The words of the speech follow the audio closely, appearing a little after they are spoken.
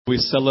We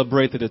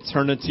celebrate that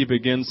eternity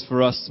begins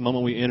for us the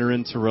moment we enter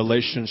into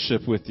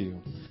relationship with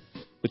you.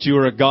 That you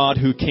are a God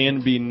who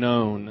can be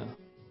known.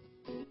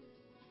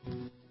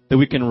 That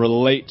we can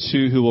relate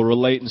to, who will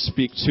relate and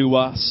speak to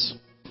us.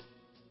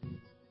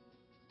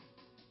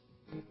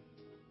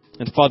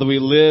 And Father, we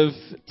live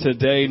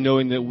today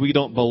knowing that we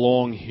don't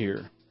belong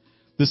here.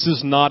 This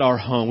is not our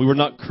home. We were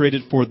not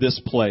created for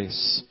this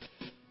place.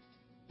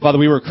 Father,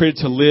 we were created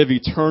to live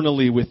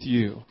eternally with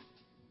you.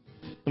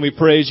 And we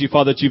praise you,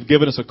 Father, that you've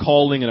given us a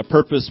calling and a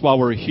purpose while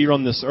we're here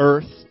on this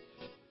earth,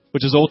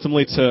 which is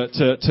ultimately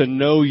to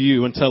know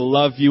you and to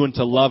love you and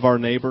to love our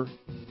neighbor.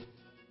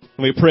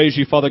 And we praise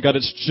you, Father God,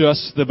 it's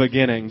just the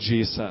beginning,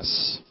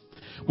 Jesus.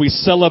 We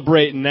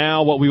celebrate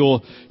now what we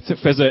will,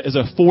 as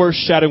a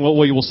foreshadowing, what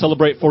we will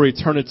celebrate for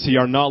eternity,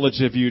 our knowledge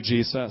of you,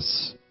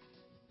 Jesus.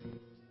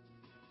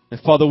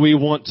 And Father, we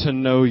want to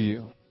know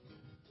you.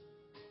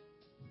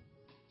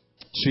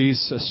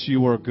 Jesus,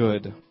 you are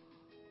good.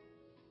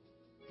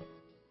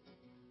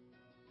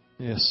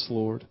 Yes,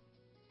 Lord.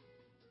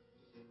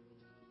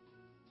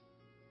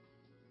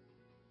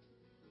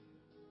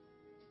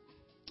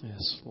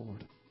 Yes,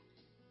 Lord.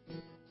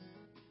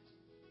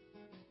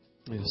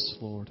 Yes,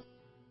 Lord.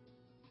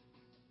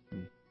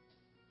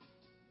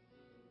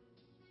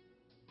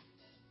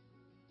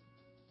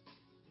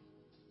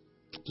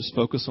 Just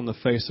focus on the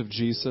face of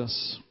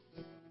Jesus.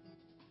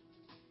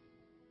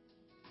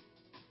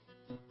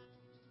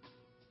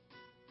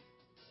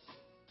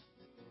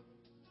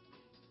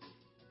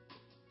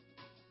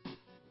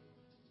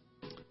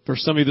 For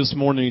some of you this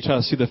morning, you try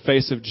to see the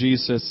face of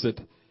Jesus, that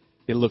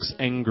it looks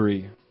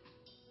angry,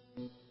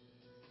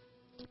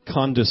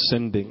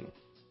 condescending,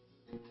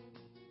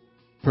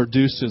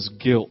 produces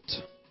guilt.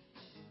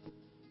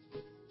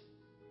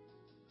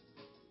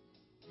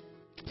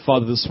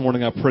 Father, this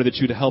morning I pray that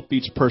you'd help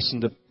each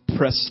person to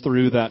press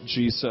through that,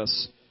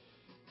 Jesus,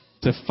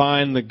 to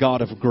find the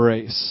God of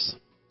grace.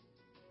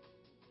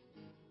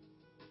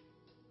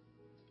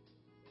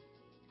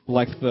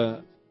 Like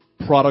the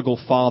prodigal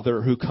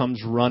father who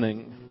comes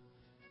running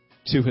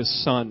to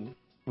his son.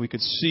 We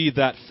could see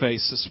that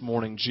face this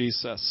morning,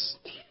 Jesus.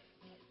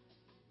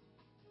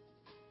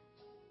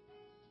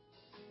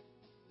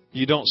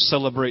 You don't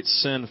celebrate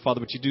sin, Father,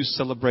 but you do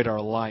celebrate our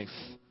life.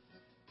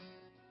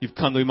 You've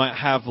come that we might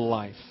have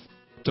life,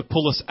 to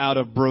pull us out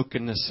of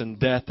brokenness and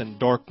death and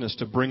darkness,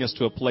 to bring us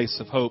to a place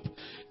of hope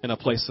and a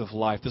place of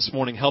life. This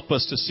morning, help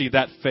us to see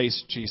that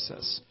face,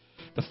 Jesus.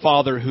 The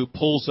Father who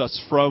pulls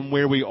us from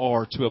where we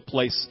are to a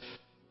place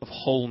of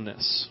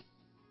wholeness.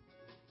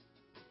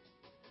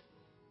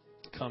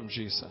 Come,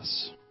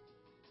 Jesus.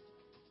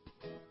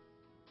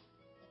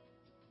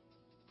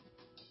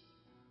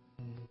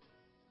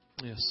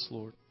 Yes,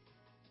 Lord.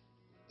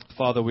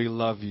 Father, we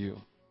love you.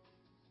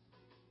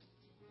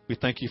 We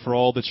thank you for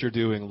all that you're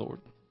doing, Lord.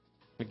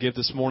 We give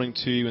this morning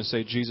to you and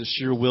say, Jesus,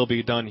 your will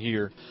be done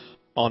here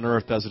on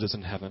earth as it is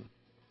in heaven.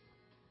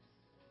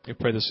 We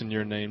pray this in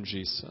your name,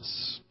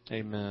 Jesus.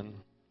 Amen.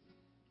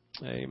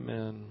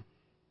 Amen.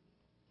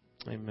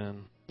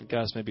 Amen. You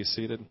guys may be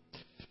seated.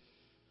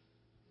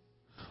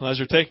 Well, as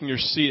you're taking your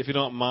seat, if you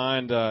don't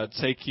mind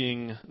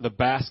taking the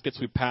baskets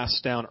we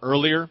passed down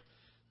earlier.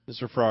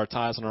 These are for our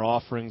tithes and our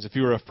offerings. If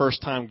you are a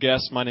first-time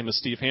guest, my name is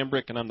Steve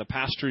Hambrick, and I'm the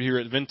pastor here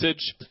at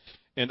Vintage,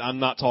 and I'm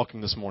not talking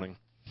this morning.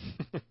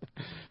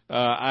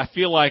 I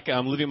feel like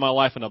I'm living my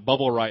life in a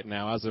bubble right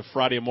now. As of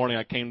Friday morning,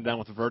 I came down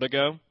with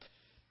vertigo.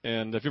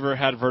 And if you've ever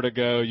had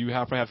vertigo, you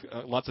have to have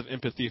lots of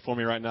empathy for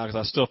me right now, because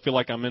I still feel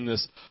like I'm in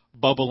this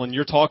bubble, and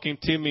you're talking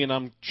to me, and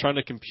I'm trying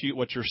to compute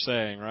what you're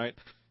saying, right?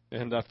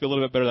 And I feel a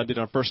little bit better than I did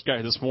when I first got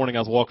here this morning. I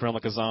was walking around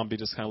like a zombie,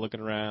 just kind of looking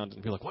around, and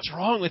people like, what's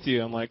wrong with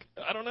you? I'm like,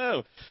 I don't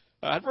know.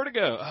 I had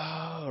vertigo.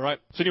 Oh, right.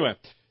 So anyway,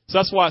 so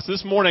that's why. So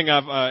this morning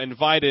I've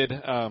invited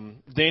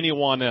Danny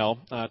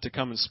Wanell to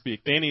come and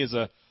speak. Danny is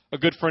a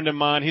good friend of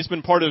mine. He's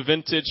been part of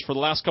Vintage for the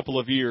last couple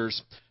of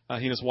years. He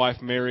and his wife,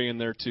 Mary, and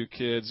their two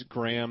kids,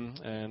 Graham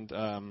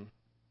and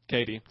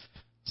Katie.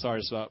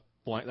 Sorry, just about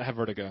blank. I have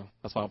vertigo.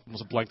 That's why I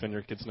almost blanked on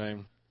your kid's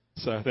name.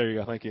 So there you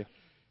go. Thank you.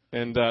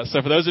 And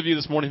so for those of you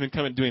this morning who've been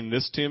coming doing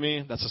this to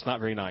me, that's just not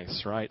very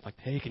nice, right? Like,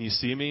 hey, can you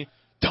see me?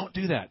 Don't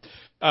do that.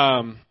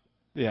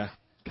 Yeah.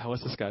 God,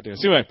 what's this guy doing?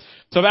 So anyway,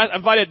 so I've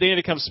invited Danny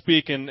to come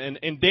speak, and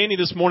Danny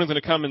this morning is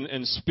going to come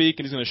and speak,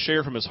 and he's going to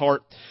share from his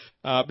heart.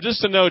 But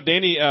just to know,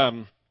 Danny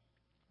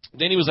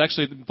was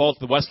actually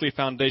involved with the Wesley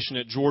Foundation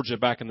at Georgia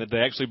back in the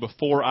day, actually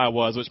before I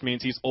was, which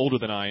means he's older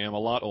than I am, a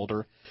lot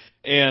older.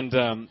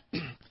 And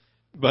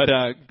but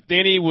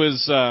Danny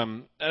was,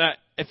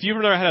 if you've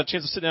never had a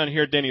chance to sit down and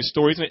hear Danny's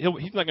story,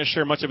 he's not going to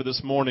share much of it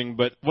this morning,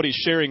 but what he's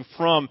sharing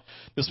from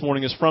this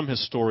morning is from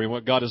his story,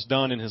 what God has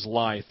done in his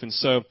life. And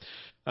so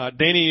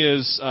Danny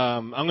is,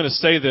 I'm going to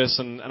say this,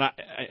 and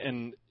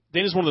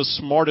Danny's one of the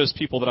smartest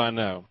people that I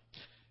know.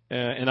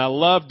 And I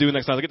love doing that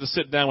because I get to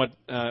sit down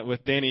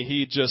with Danny.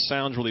 He just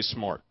sounds really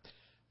smart.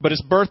 But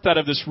it's birthed out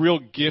of this real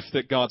gift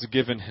that God's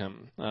given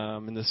him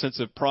in the sense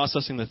of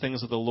processing the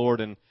things of the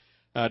Lord. And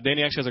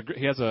Danny actually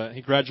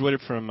he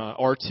graduated from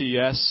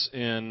RTS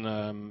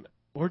in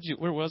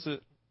where was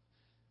it?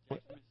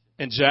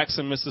 in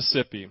Jackson,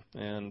 Mississippi,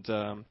 and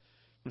from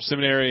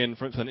seminary and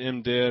from an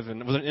MDiv,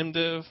 and was it an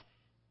MDiv?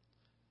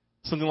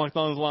 Something like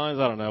those lines?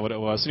 I don't know what it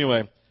was.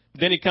 Anyway,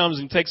 Danny comes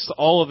and takes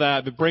all of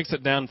that, but breaks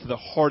it down to the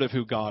heart of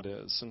who God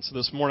is. And so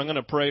this morning, I'm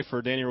going to pray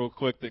for Danny real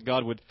quick that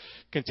God would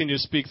continue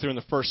to speak through in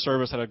the first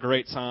service. Had a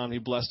great time. He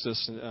blessed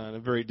us in a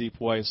very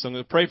deep way. So I'm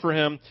going to pray for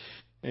him,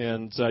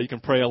 and you can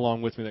pray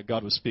along with me that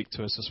God would speak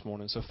to us this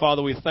morning. So,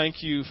 Father, we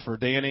thank you for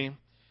Danny.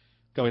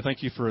 God, we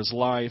thank you for his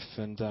life.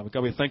 And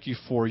God, we thank you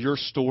for your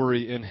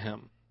story in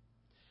him.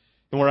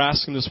 And we're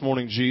asking this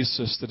morning,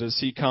 Jesus, that as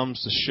he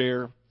comes to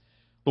share,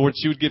 Lord, that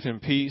you would give him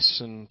peace,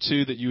 and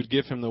 2, that you would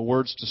give him the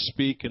words to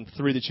speak, and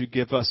 3, that you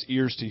give us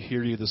ears to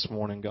hear you this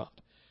morning, God.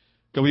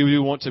 God, we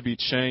want to be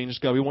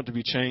changed. God, we want to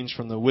be changed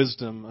from the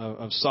wisdom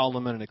of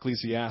Solomon and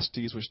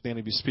Ecclesiastes, which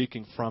Danny be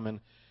speaking from. And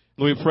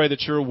Lord, we pray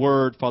that your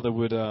word, Father,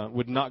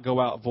 would not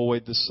go out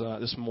void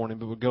this morning,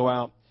 but would go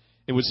out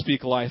and would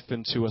speak life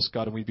into us,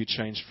 God, and we'd be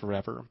changed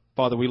forever.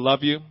 Father, we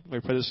love you. We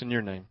pray this in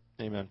your name.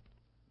 Amen.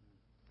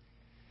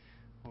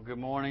 Well, good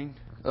morning.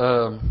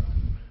 We're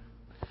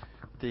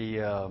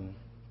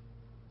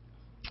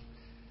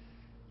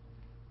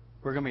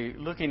going to be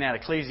looking at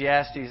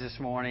Ecclesiastes this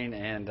morning,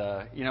 and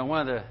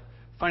one of the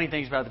funny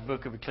things about the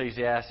book of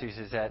Ecclesiastes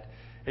is that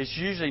it's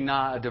usually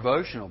not a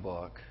devotional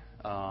book.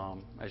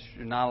 There's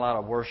not a lot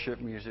of worship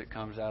music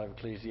comes out of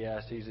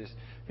Ecclesiastes.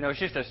 It's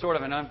just a sort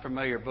of an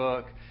unfamiliar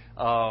book,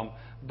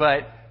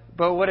 but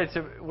what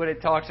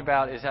it talks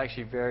about is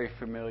actually very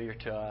familiar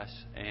to us,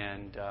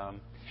 and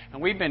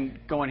we've been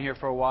going here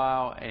for a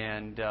while,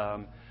 and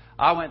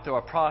I went through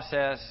a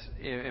process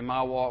in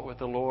my walk with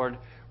the Lord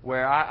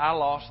where I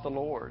lost the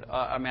Lord.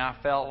 I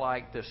felt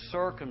like the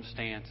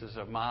circumstances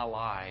of my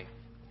life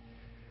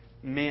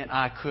meant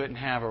I couldn't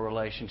have a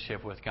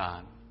relationship with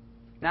God.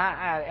 Now,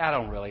 I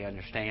don't really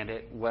understand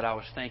it, what I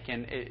was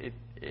thinking.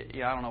 I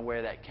don't know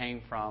where that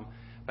came from.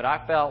 But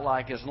I felt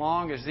like as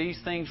long as these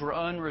things were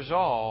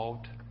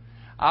unresolved,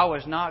 I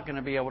was not going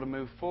to be able to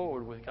move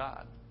forward with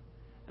God.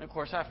 And, of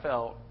course, I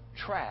felt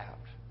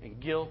trapped and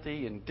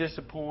guilty and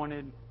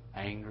disappointed,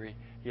 angry,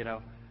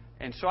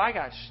 And so I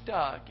got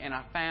stuck, and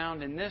I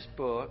found in this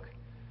book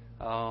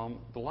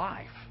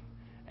life.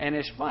 And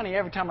it's funny,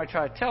 every time I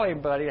try to tell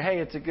anybody, hey,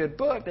 it's a good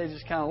book, they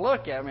just kind of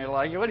look at me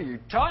like, what are you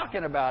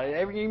talking about?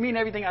 You mean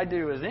everything I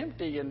do is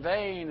empty and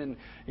vain, and,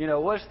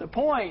 what's the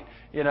point?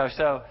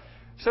 So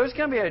it's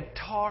going to be a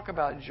talk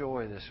about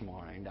joy this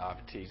morning. No, I'm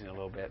teasing a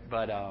little bit.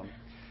 But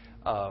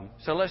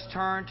so let's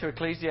turn to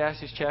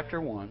Ecclesiastes chapter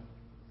 1.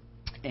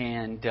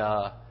 And,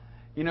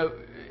 in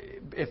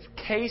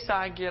case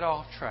I get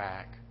off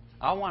track,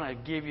 I want to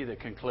give you the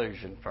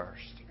conclusion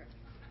first.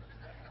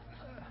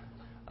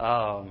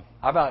 I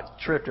about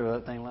tripped over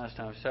that thing last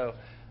time. So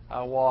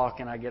I walk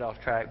and I get off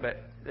track.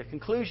 But the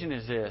conclusion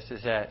is this,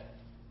 is that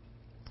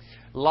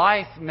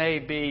life may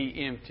be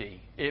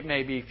empty. It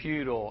may be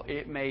futile.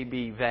 It may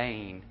be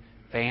vain,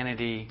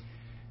 vanity,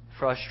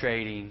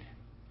 frustrating.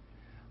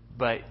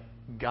 But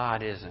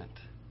God isn't.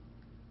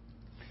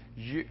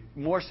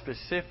 More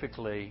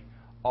specifically,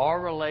 our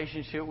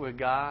relationship with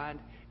God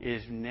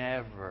is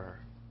never,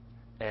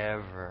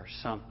 ever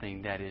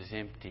something that is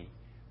empty,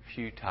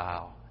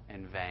 futile,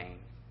 and vain.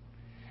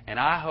 And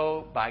I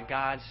hope by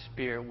God's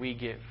Spirit we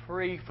get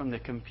free from the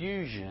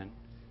confusion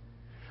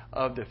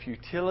of the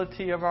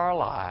futility of our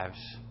lives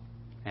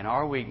and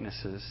our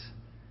weaknesses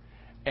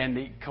and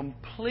the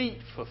complete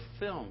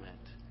fulfillment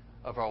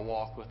of our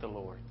walk with the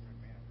Lord.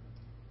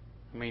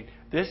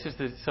 This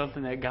is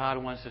something that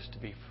God wants us to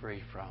be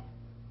free from.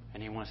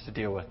 And He wants to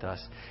deal with us.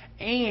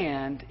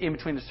 And in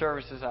between the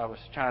services, I was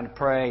trying to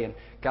pray, and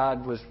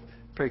God was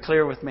pretty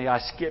clear with me. I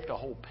skipped a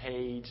whole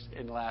page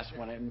in the last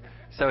one. And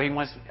so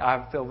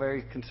I feel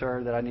very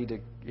concerned that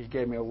He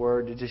gave me a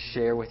word to just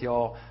share with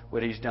y'all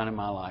what He's done in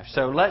my life.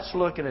 So let's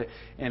look at it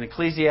in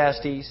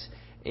Ecclesiastes,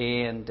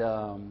 and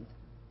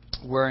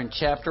we're in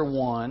chapter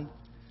 1.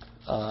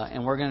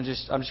 And I'm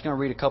just going to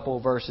read a couple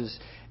of verses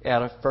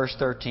out of verse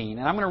 13.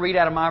 And I'm going to read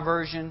out of my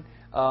version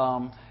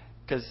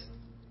because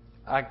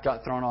I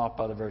got thrown off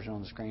by the version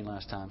on the screen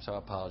last time, so I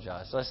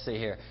apologize. Let's see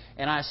here.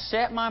 And I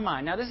set my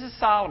mind. Now, this is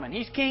Solomon.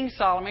 He's King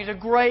Solomon. He's a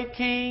great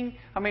king.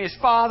 His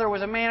father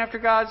was a man after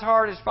God's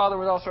heart. His father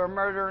was also a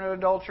murderer and an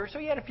adulterer. So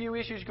he had a few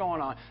issues going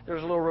on. There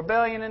was a little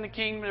rebellion in the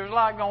kingdom. There was a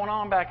lot going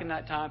on back in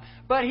that time.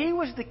 But he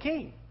was the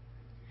king.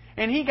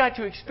 And he got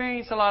to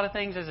experience a lot of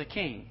things as a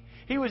king.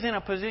 He was in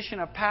a position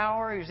of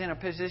power. He was in a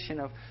position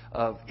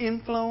of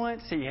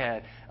influence. He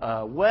had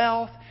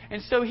wealth.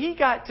 And so he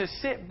got to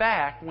sit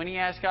back when he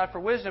asked God for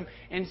wisdom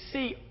and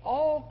see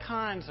all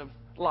kinds of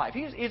life.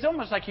 It's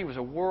almost like he was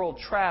a world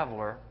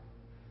traveler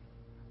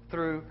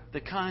through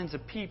the kinds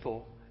of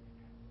people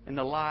and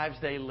the lives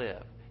they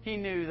live. He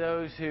knew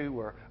those who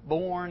were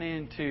born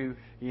into,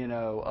 with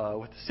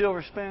a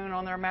silver spoon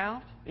in their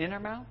mouth.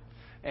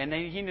 And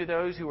he knew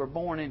those who were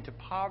born into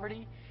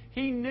poverty.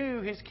 He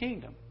knew his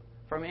kingdom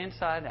from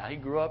inside out. He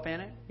grew up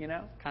in it,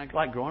 kind of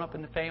like growing up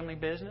in the family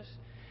business.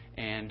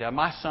 And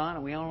my son,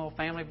 and we own a little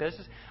family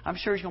business, I'm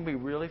sure he's going to be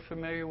really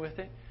familiar with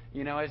it.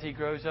 as he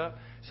grows up.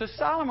 So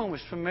Solomon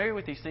was familiar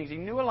with these things. He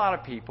knew a lot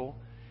of people.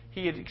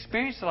 He had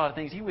experienced a lot of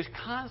things. He was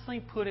constantly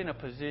put in a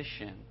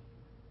position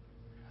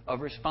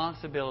of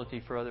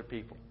responsibility for other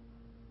people.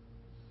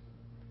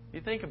 You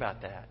think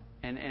about that.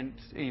 And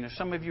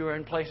some of you are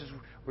in places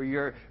where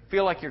you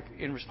feel like you're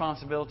in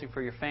responsibility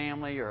for your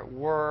family or at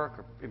work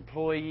or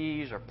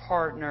employees or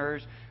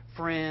partners,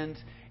 friends.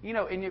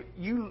 And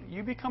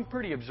you become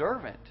pretty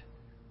observant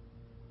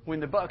when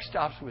the buck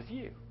stops with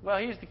you. Well,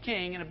 he's the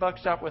king, and the buck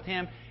stopped with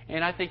him,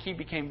 and I think he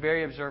became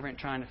very observant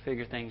trying to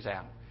figure things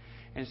out.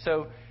 And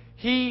so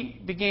he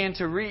began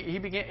to read.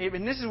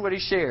 And this is what he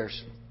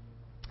shares.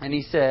 And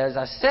he says,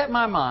 I set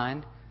my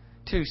mind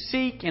to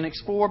seek and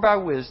explore by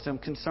wisdom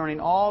concerning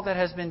all that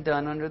has been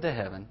done under the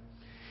heaven.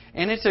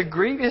 And it's a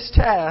grievous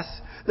task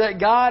that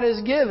God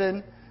has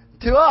given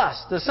to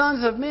us, the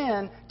sons of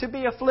men, to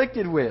be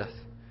afflicted with.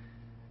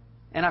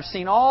 And I've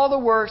seen all the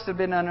works that have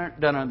been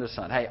done under the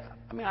sun. Hey,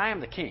 I am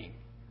the king.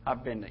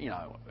 I've been,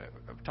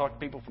 I've talked to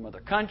people from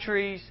other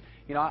countries.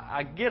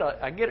 I get,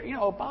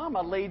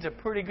 Obama leads a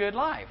pretty good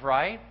life,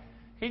 right?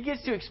 He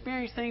gets to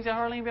experience things that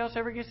hardly anybody else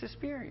ever gets to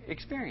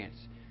experience.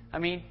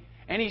 And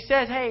he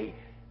says, hey,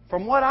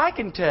 from what I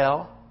can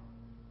tell,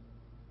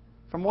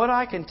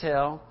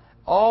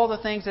 all the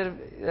things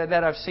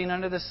that I've seen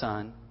under the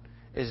sun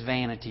is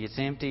vanity. It's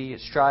empty,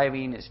 it's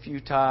striving, it's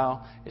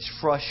futile, it's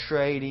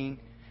frustrating.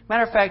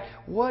 Matter of fact,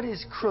 what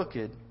is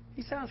crooked?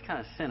 He sounds kind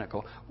of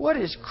cynical. What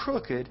is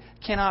crooked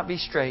cannot be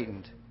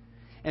straightened.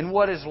 And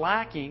what is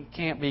lacking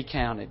can't be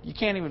counted. You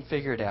can't even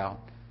figure it out.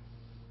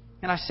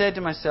 And I said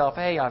to myself,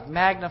 hey, I've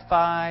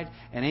magnified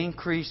and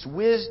increased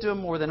wisdom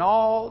more than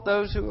all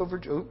those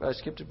who I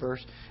skipped a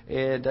verse.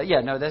 And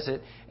that's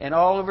it. And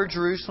all over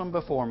Jerusalem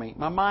before me.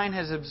 My mind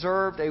has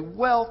observed a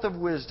wealth of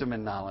wisdom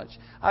and knowledge.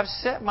 I've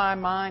set my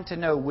mind to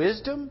know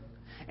wisdom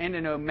and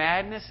to know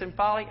madness and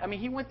folly.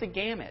 He went the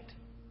gamut,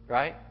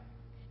 right?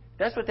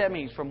 That's what that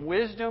means, from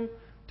wisdom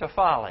to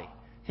folly.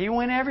 He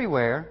went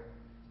everywhere.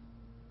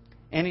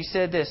 And he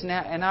said this.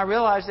 Now, and I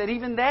realized that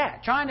even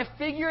that, trying to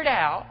figure it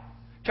out,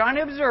 trying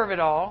to observe it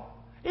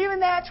all, even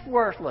that's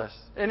worthless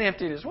and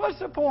emptiness. What's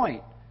the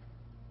point?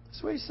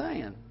 That's what he's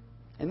saying.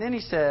 And then he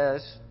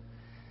says,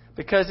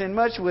 because in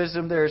much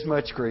wisdom there is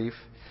much grief,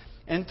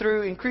 and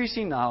through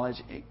increasing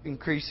knowledge,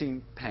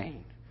 increasing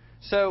pain.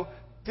 So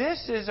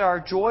this is our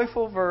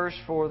joyful verse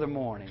for the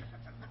morning.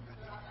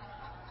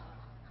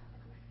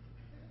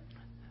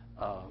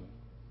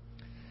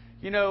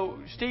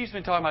 Steve's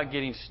been talking about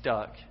getting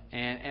stuck,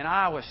 and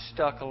I was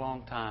stuck a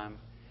long time.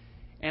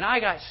 And I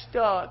got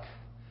stuck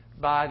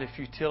by the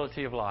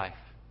futility of life,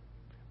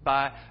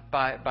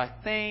 by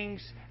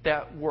things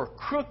that were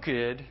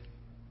crooked,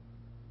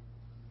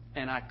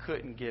 and I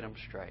couldn't get them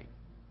straight.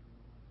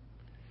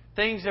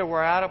 Things that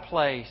were out of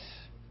place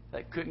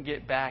that couldn't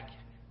get back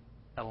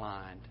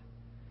aligned.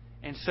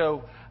 And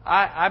so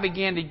I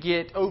began to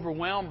get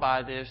overwhelmed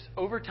by this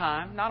over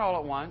time, not all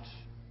at once.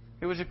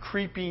 It was a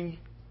creeping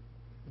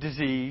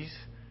disease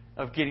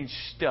of getting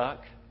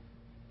stuck.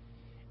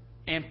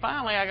 And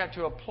finally, I got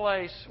to a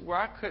place where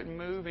I couldn't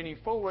move any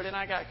forward, and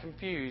I got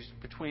confused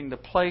between the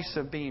place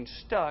of being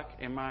stuck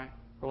and my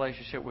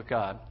relationship with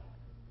God.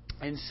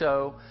 And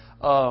so,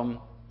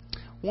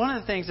 one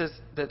of the things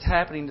that's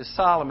happening to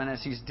Solomon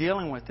as he's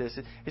dealing with this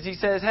is he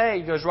says, hey,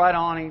 he goes right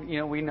on,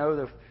 we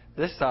know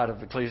this side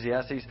of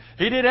Ecclesiastes,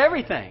 he did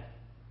everything,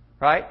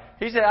 right?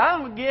 He said, I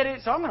don't get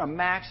it, so I'm going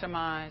to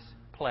maximize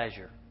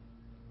pleasure.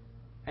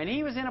 And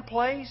he was in a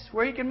place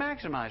where he could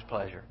maximize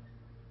pleasure.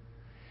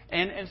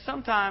 And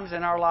sometimes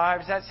in our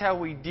lives, that's how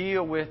we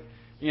deal with,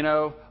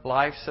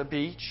 life's a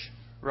beach,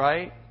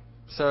 right?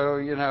 So,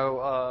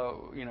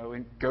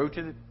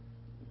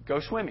 go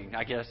swimming,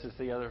 I guess is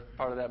the other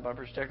part of that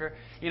bumper sticker.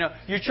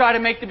 You try to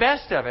make the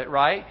best of it,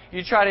 right?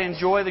 You try to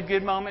enjoy the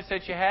good moments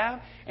that you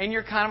have, and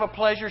you're kind of a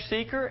pleasure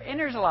seeker, and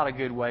there's a lot of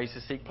good ways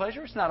to seek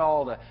pleasure. It's not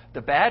all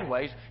the bad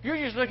ways. You're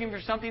just looking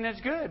for something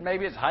that's good.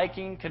 Maybe it's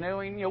hiking,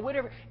 canoeing,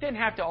 whatever. It doesn't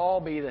have to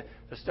all be the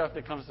stuff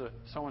that comes to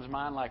someone's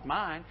mind like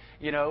mine,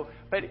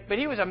 But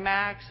he was a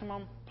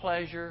maximum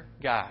pleasure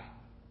guy.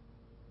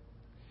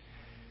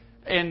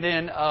 And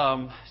then,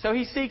 so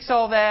he seeks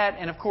all that,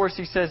 and of course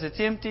he says it's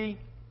empty.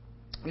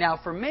 Now,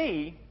 for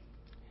me,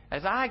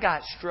 as I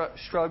got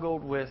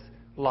struggled with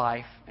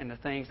life and the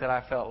things that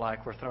I felt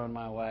like were thrown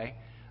my way,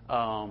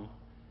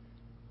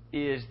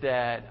 is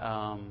that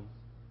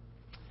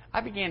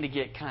I began to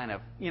get kind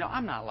of,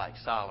 I'm not like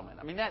Solomon.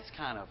 That's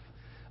kind of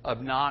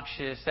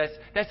obnoxious.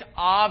 That's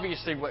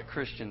obviously what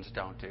Christians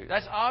don't do.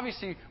 That's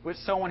obviously what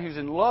someone who's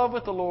in love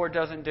with the Lord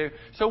doesn't do.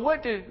 So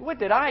what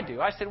did I do?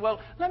 I said, well,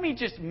 let me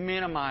just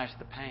minimize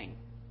the pain.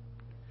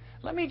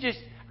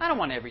 I don't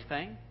want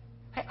everything.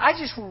 Hey,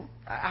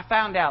 I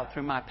found out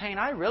through my pain,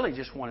 I really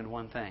just wanted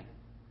one thing.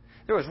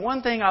 There was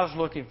one thing I was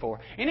looking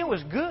for, and it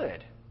was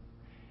good.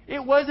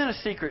 It wasn't a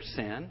secret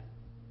sin.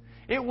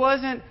 It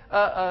wasn't,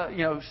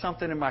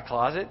 something in my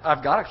closet.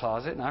 I've got a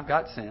closet, and I've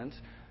got sins.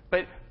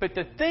 But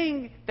the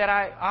thing that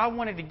I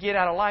wanted to get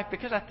out of life,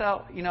 because I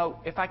thought,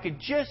 if I could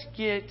just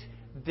get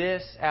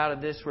this out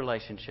of this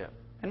relationship,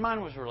 and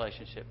mine was a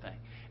relationship thing.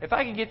 if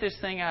I can get this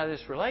thing out of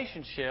this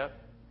relationship,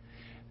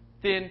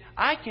 then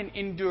I can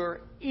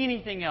endure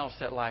anything else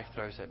that life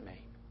throws at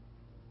me.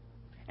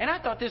 And I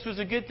thought this was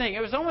a good thing.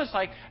 It was almost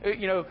like,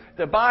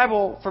 the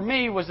Bible for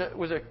me was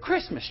a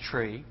Christmas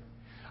tree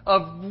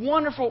of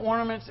wonderful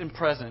ornaments and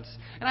presents.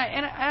 And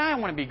I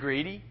didn't want to be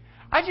greedy.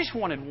 I just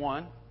wanted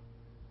one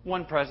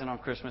present on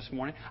Christmas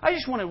morning. I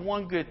just wanted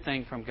one good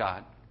thing from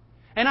God.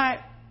 And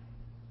I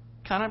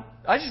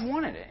just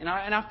wanted it. And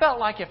I felt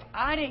like if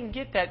I didn't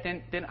get that,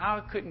 then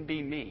I couldn't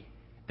be me.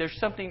 There's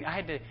something, I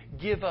had to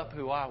give up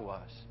who I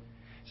was.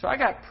 So I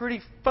got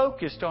pretty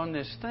focused on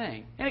this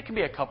thing. And it can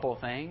be a couple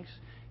of things.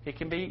 It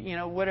can be,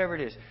 whatever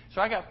it is. So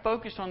I got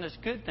focused on this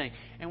good thing.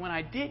 And when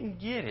I didn't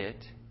get it,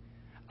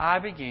 I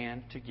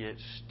began to get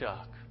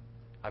stuck.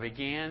 I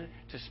began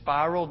to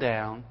spiral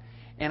down.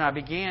 And I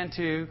began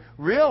to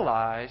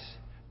realize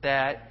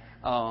that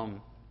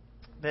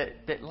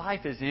that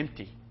life is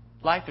empty.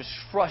 Life is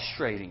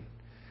frustrating.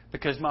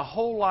 Because my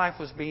whole life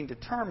was being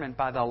determined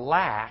by the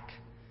lack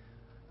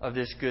of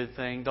this good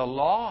thing, the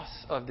loss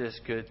of this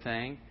good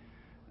thing,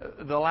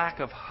 the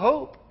lack of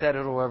hope that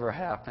it'll ever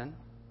happen,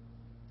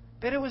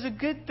 that it was a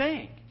good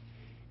thing.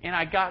 And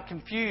I got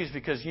confused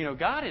because,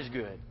 God is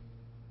good.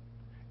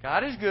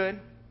 God is good.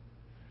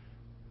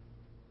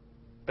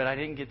 But I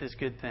didn't get this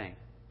good thing.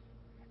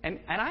 And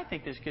I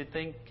think this good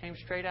thing came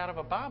straight out of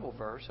a Bible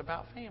verse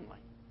about family.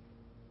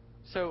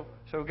 So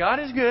God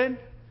is good.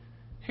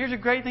 Here's a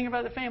great thing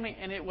about the family,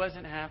 and it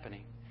wasn't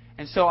happening.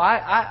 And so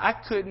I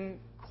couldn't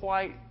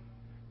quite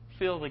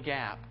fill the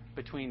gap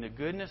between the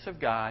goodness of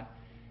God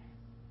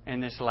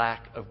and this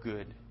lack of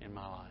good in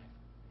my life.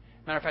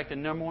 Matter of fact, the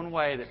number one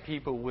way that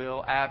people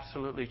will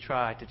absolutely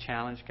try to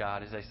challenge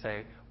God is they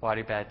say, why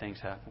do bad things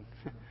happen?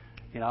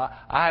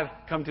 I have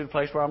come to the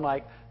place where I'm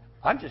like,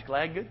 I'm just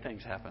glad good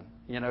things happen.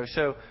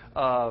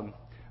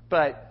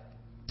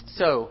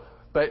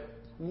 But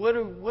what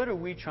are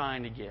we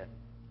trying to get?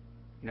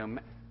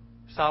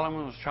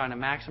 Solomon was trying to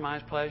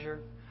maximize pleasure.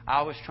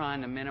 I was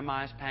trying to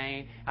minimize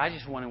pain. I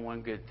just wanted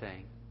one good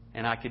thing,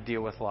 and I could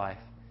deal with life.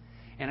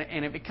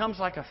 And it becomes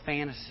like a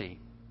fantasy.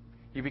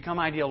 You become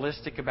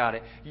idealistic about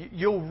it.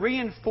 You'll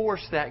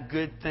reinforce that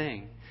good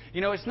thing.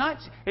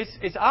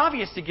 It's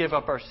obvious to give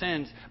up our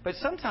sins, but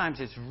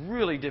sometimes it's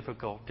really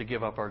difficult to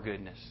give up our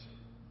goodness.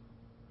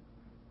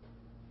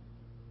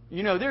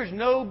 There's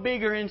no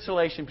bigger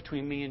insulation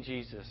between me and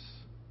Jesus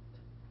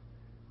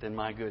than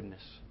my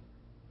goodness.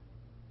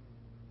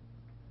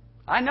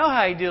 I know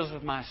how He deals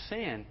with my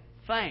sin.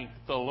 Thank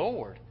the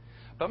Lord.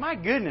 But my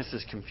goodness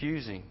is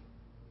confusing.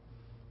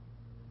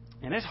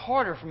 And it's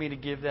harder for me to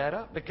give that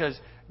up because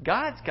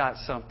God's got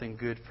something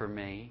good for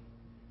me.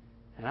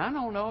 And I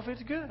don't know if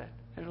it's good.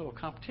 There's a little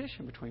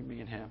competition between me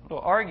and Him. A little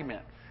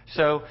argument.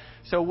 So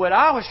what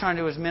I was trying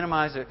to do was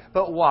minimize it.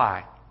 But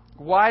why?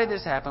 Why did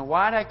this happen?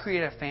 Why did I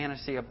create a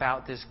fantasy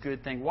about this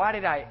good thing? Why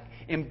did I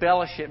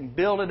embellish it and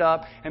build it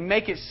up and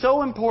make it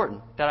so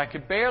important that I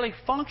could barely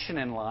function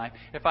in life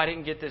if I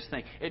didn't get this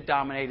thing? It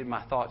dominated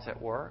my thoughts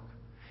at work.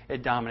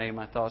 It dominated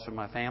my thoughts with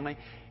my family.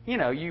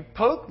 You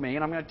poke me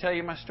and I'm going to tell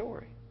you my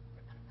story.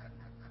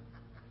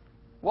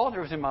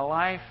 Walter was in my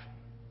life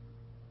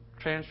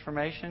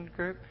transformation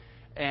group,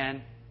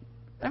 and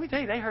let me tell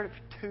you, they heard it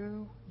for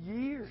 2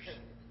 years.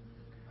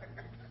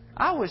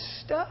 I was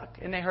stuck,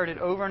 and they heard it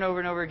over and over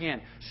and over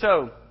again.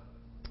 So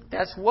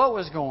that's what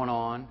was going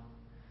on.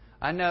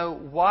 I know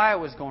why it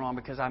was going on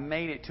because I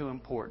made it too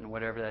important,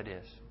 whatever that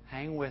is.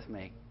 Hang with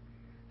me.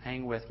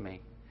 Hang with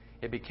me.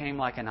 It became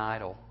like an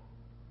idol.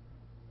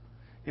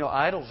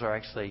 Idols are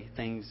actually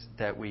things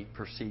that we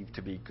perceive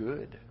to be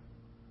good,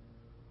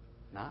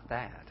 not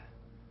bad.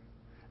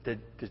 The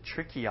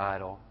tricky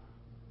idol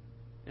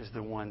is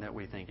the one that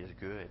we think is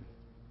good.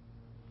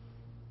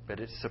 But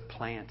it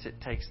supplants,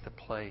 it takes the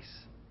place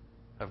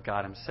of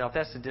God Himself.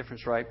 That's the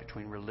difference, right,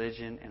 between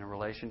religion and a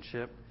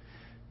relationship.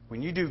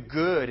 When you do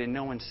good and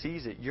no one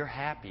sees it, you're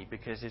happy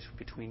because it's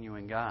between you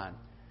and God.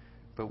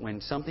 But when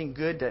something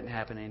good doesn't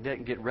happen and it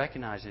doesn't get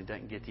recognized, it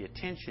doesn't get the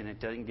attention, it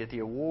doesn't get the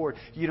award,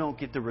 you don't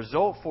get the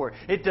result for it,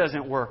 it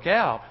doesn't work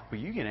out,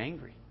 well, you get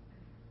angry.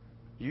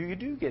 You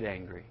do get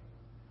angry.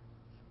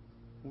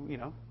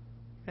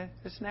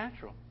 It's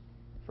natural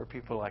for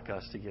people like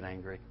us to get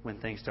angry when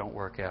things don't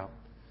work out.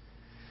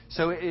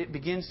 So it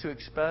begins to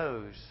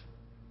expose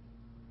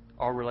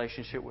our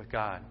relationship with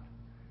God.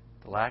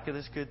 The lack of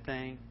this good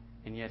thing,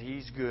 and yet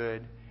He's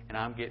good, and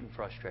I'm getting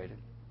frustrated.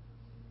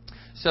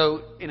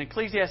 So in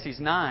Ecclesiastes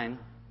 9,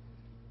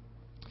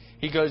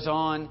 he goes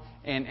on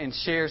and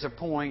shares a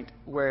point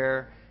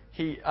where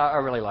I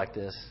really like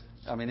this.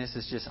 I mean, this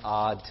is just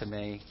odd to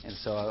me, and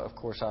so of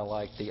course I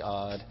like the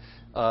odd.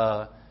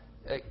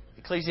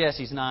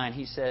 Ecclesiastes 9,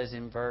 he says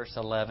in verse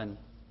 11,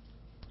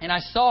 "And I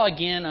saw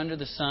again under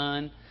the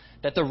sun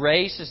that the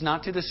race is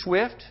not to the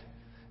swift,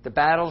 the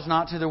battle's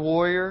not to the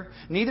warrior,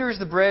 neither is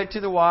the bread to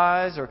the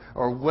wise,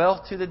 or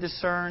wealth to the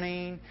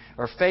discerning,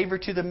 or favor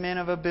to the men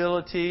of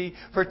ability.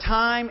 For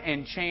time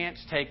and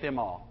chance take them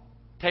all.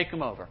 Take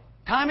them over.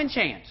 Time and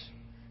chance.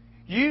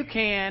 You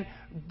can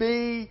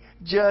be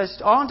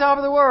just on top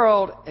of the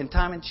world, and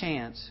time and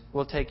chance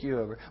will take you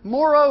over.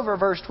 Moreover,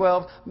 verse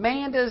 12,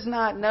 man does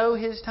not know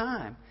his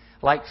time.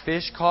 Like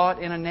fish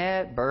caught in a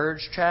net,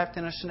 birds trapped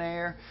in a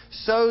snare,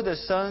 so the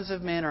sons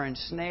of men are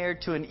ensnared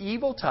to an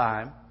evil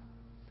time,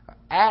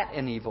 at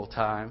an evil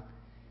time,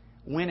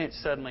 when it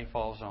suddenly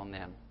falls on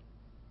them.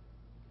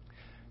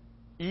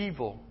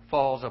 Evil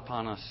falls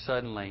upon us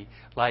suddenly,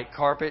 like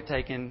carpet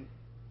taken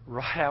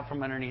right out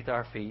from underneath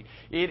our feet.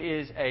 It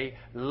is a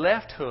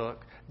left hook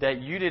that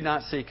you did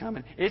not see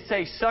coming. It's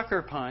a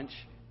sucker punch,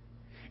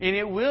 and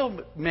it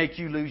will make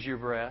you lose your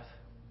breath.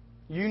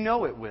 You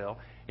know it will.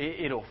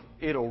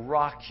 It'll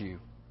rock you.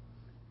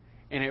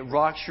 And it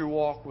rocks your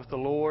walk with the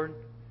Lord,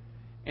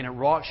 and it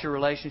rocks your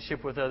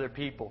relationship with other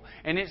people.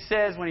 And it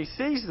says when he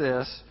sees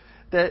this,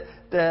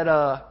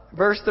 that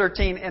verse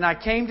 13, and I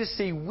came to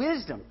see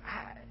wisdom.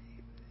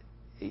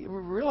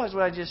 Realize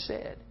what I just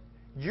said.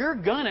 You're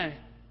going to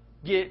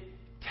get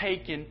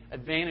taken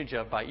advantage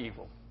of by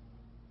evil.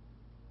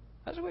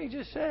 That's what he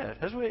just said.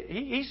 That's what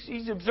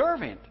he's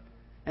observant.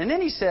 And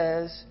then he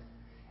says,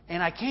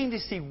 and I came to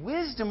see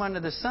wisdom under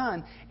the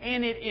sun,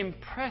 and it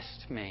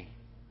impressed me.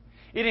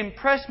 It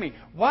impressed me.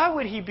 Why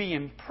would he be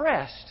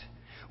impressed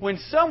when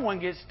someone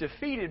gets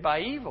defeated by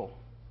evil?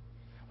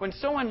 When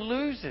someone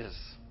loses?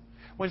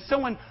 When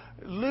someone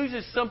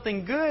loses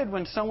something good?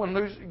 When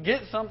someone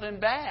gets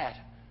something bad?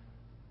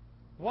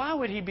 Why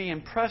would he be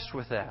impressed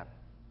with that?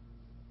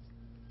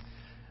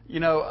 You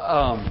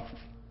know,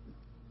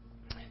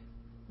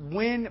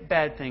 when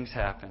bad things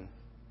happen,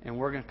 and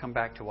we're going to come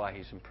back to why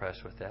he's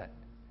impressed with that,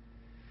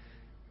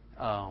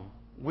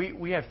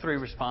 we have three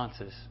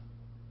responses.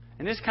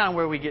 And this is kind of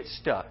where we get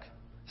stuck.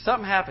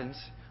 Something happens,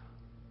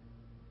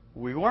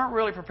 we weren't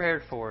really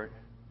prepared for it,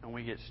 and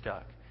we get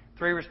stuck.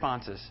 Three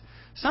responses.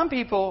 Some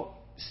people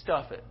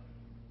stuff it.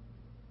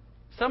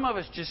 Some of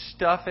us just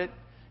stuff it.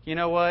 You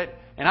know what?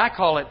 And I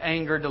call it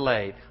anger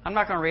delayed. I'm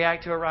not going to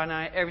react to it right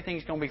now.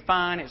 Everything's going to be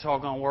fine. It's all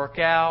going to work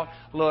out.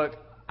 Look,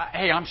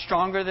 hey, I'm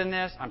stronger than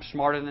this. I'm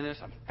smarter than this.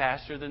 I'm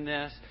faster than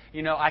this.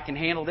 You know, I can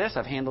handle this.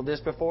 I've handled this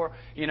before.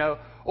 You know,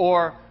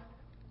 or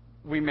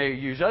we may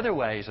use other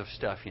ways of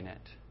stuffing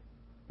it.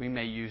 We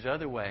may use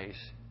other ways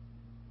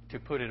to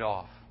put it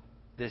off.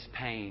 This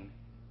pain,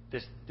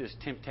 this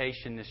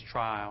temptation, this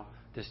trial,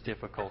 this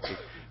difficulty,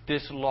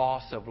 this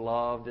loss of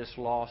love, this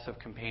loss of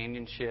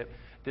companionship,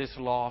 this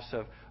loss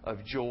of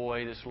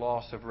joy, this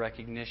loss of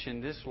recognition,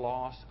 this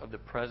loss of the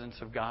presence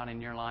of God in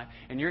your life,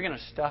 and you're going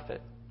to stuff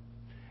it.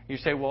 You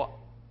say, well,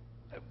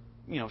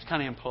 you know, it's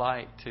kind of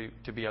impolite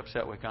to be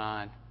upset with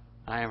God.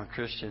 I am a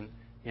Christian,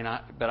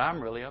 but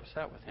I'm really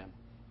upset with Him,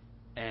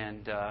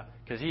 and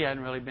because He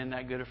hadn't really been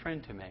that good a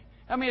friend to me.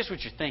 I mean, that's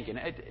what you're thinking.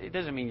 It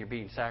doesn't mean you're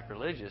being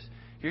sacrilegious.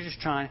 You're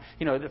just trying,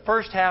 the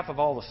first half of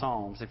all the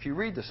Psalms, if you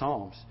read the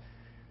Psalms,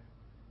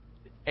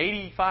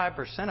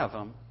 85% of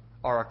them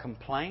are a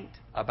complaint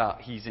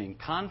about he's in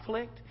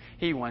conflict.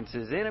 He wants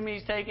his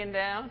enemies taken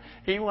down.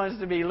 He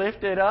wants to be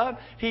lifted up.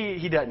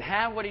 He doesn't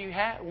have what he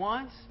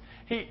wants.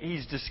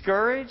 He's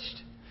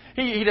discouraged.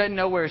 He doesn't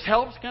know where his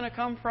help's going to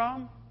come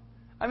from.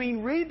 I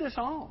mean, read the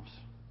Psalms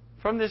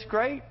from this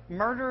great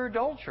murderer,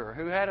 adulterer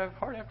who had a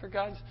heart after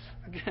God's...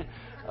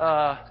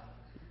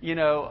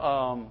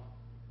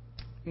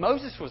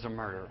 Moses was a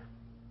murderer.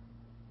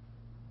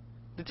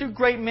 The two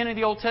great men of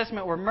the Old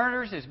Testament were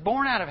murderers. It's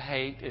born out of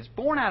hate. It's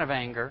born out of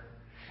anger.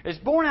 It's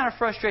born out of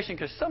frustration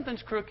because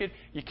something's crooked.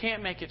 You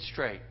can't make it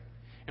straight.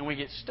 And we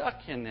get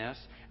stuck in this,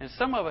 and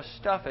some of us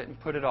stuff it and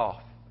put it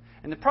off.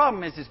 And the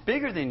problem is it's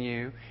bigger than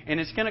you, and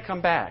it's going to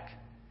come back.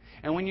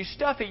 And when you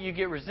stuff it, you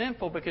get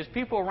resentful because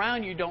people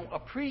around you don't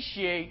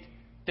appreciate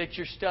that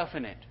you're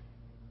stuffing it.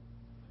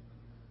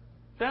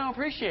 They don't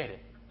appreciate it.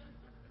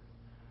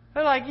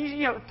 They're like,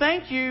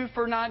 thank you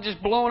for not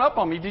just blowing up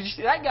on me. Did you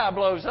see that guy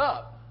blows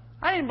up?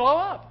 I didn't blow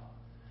up.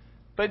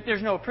 But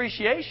there's no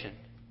appreciation.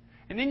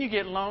 And then you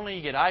get lonely,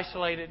 you get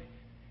isolated,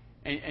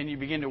 and you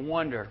begin to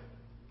wonder,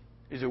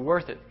 is it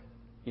worth it?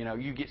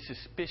 You get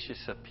suspicious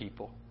of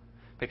people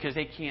because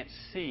they can't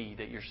see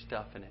that you're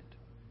stuffing it.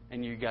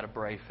 And you've got a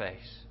brave face.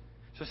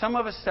 So some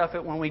of us stuff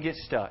it when we get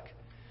stuck.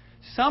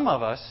 Some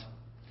of us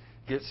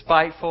get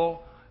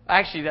spiteful.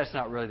 Actually, that's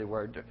not really the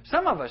word.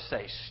 Some of us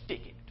say,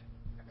 stick it.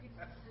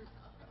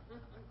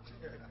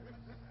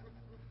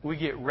 We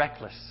get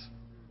reckless.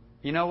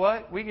 You know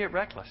what? We get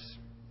reckless.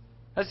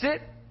 That's it.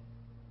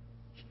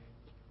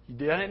 You've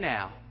done it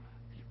now.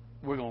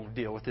 We're going to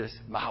deal with this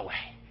my way.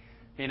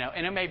 And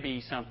it may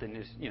be something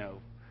that's,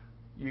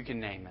 you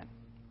can name it.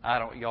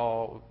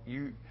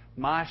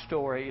 My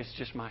story is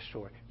just my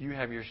story. You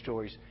have your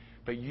stories.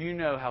 But you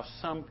know how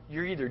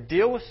you either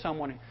deal with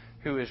someone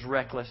who is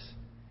reckless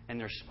and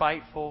they're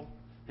spiteful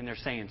and they're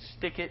saying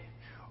stick it,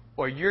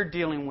 or you're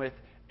dealing with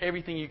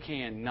everything you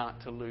can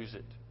not to lose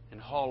it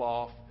and haul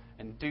off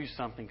and do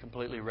something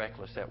completely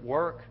reckless at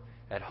work,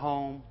 at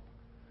home,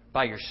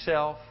 by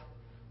yourself,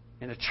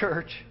 in a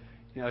church.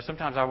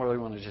 Sometimes I really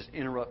want to just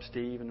interrupt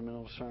Steve in the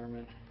middle of a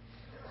sermon.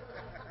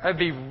 That'd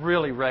be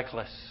really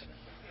reckless.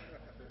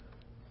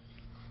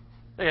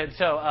 And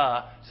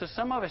so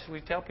some of us,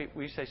 we tell people,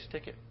 we say,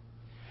 stick it.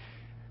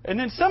 And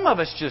then some of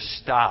us just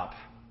stop.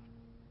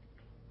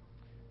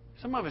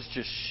 Some of us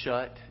just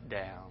shut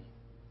down.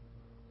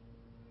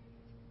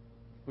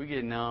 We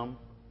get numb.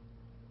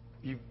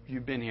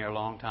 You've been here a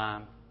long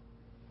time.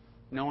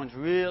 No one's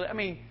really... I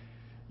mean,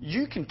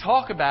 you can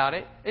talk about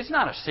it. It's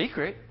not a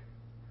secret.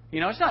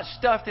 It's not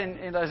stuffed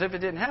in as if it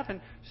didn't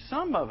happen.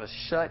 Some of us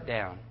shut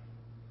down.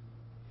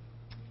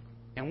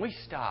 And we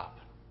stop.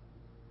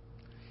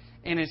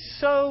 And it's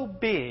so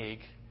big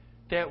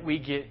that we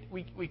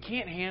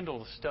can't handle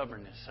the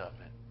stubbornness of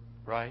it,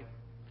 right?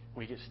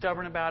 We get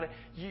stubborn about it.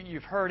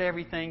 You've heard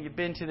everything. You've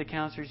been to the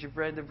counselors. You've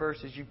read the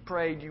verses. You've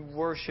prayed. You've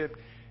worshipped.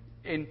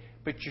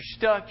 But you're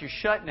stuck. You're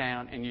shut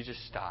down, and you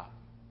just stop.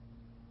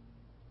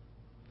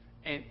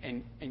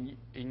 And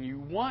you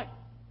want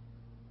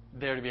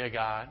there to be a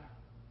God,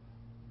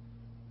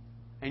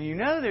 and you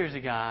know there's a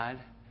God,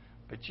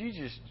 but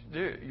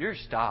you're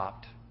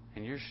stopped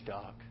and you're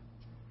stuck.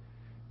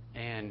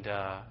 And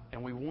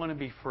we want to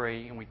be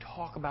free, and we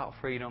talk about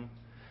freedom,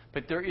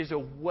 but there is a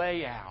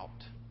way out.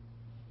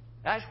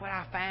 That's what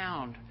I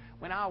found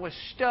when I was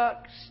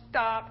stuck,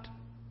 stopped.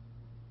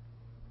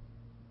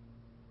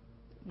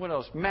 What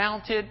else?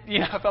 Mounted.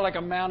 I felt like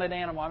a mounted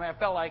animal. I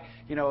felt like,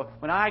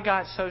 when I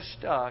got so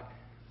stuck,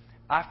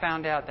 I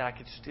found out that I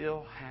could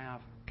still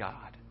have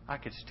God. I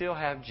could still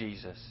have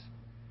Jesus.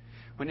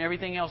 When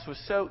everything else was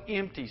so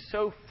empty,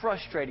 so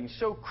frustrating,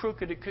 so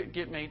crooked it couldn't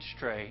get made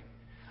straight,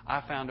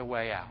 I found a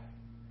way out.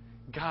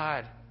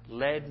 God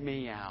led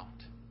me out.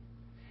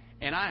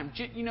 And I am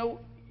just,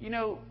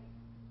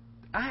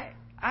 I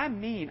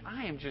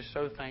am just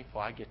so thankful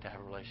I get to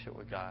have a relationship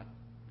with God.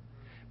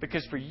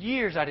 Because for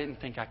years I didn't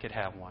think I could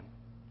have one.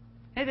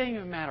 It didn't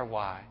even matter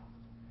why.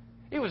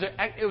 It was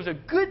a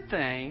good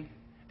thing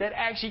that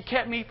actually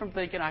kept me from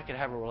thinking I could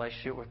have a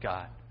relationship with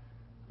God.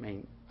 I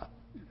mean,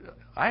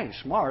 I ain't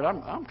smart.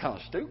 I'm kind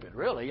of stupid,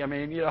 really. I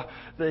mean,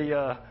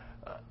 do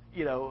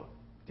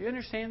you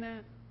understand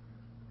that?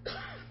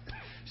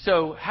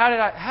 So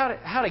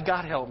how did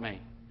God help me?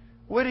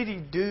 What did He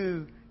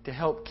do to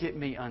help get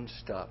me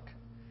unstuck?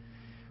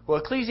 Well,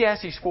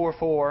 Ecclesiastes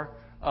 4:4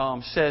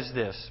 says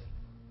this.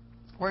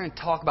 We're going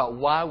to talk about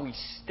why we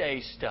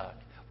stay stuck.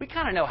 We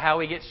kind of know how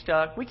we get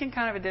stuck. We can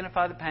kind of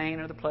identify the pain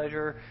or the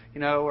pleasure,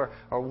 or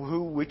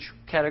which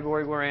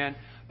category we're in.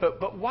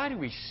 But why do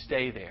we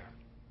stay there?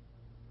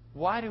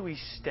 Why do we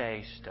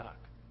stay stuck?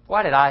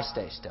 Why did I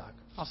stay stuck?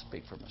 I'll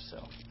speak for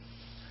myself.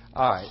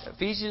 All right,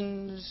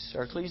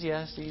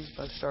 Ecclesiastes.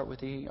 Let's start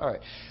with E. All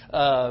right,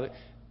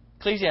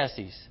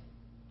 Ecclesiastes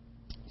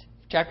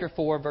chapter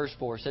 4, verse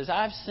 4 says,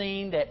 "I've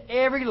seen that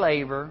every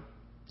labor,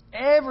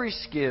 every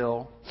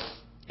skill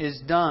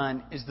is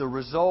the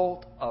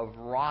result of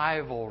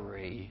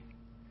rivalry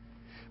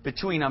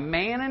between a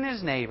man and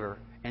his neighbor,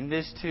 and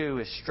this too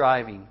is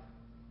striving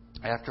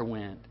after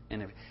wind."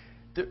 And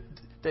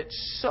that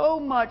so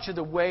much of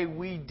the way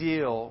we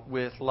deal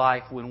with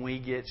life when we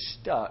get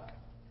stuck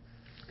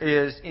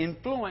is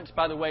influenced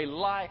by the way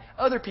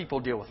other people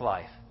deal with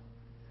life.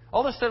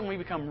 All of a sudden we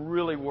become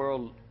really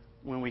worldly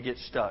when we get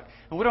stuck.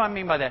 And what do I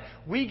mean by that?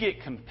 We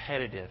get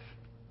competitive.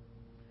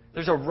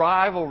 There's a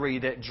rivalry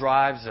that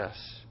drives us.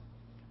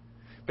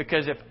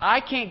 Because if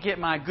I can't get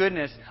my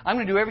goodness, I'm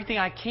going to do everything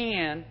I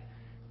can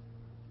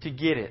to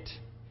get it.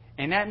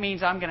 And that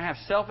means I'm going to have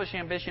selfish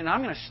ambition.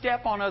 I'm going to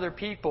step on other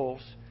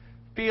people's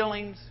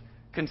feelings,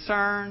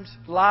 concerns,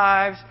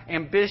 lives,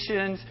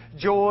 ambitions,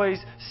 joys,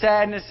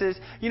 sadnesses.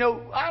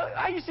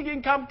 I used to get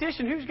in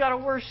competition. Who's got a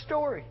worse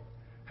story?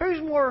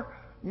 Who's more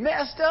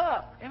messed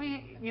up? I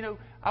mean,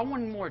 I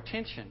wanted more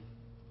attention.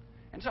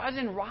 And so I was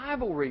in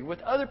rivalry with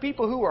other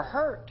people who were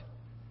hurt.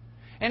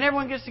 And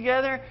everyone gets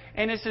together,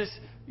 and it's this,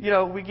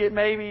 we get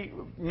maybe,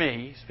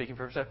 me, speaking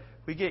for myself,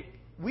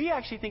 we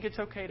actually think it's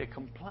okay to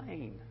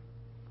complain.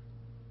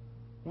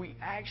 We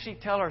actually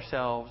tell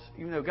ourselves,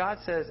 even though God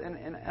says,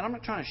 and I'm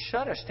not trying to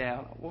shut us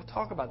down, we'll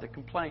talk about the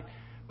complaint,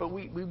 but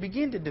we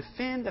begin to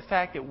defend the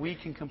fact that we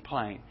can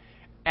complain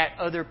at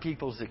other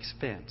people's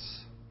expense.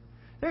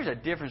 There's a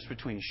difference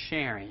between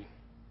sharing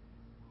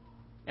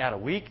out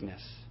of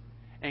weakness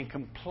and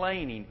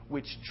complaining,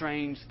 which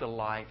drains the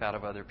life out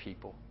of other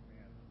people.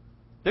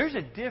 There's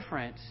a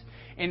difference,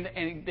 and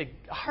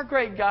our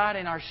great God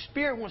and our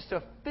Spirit wants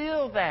to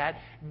fill that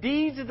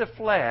deeds of the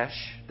flesh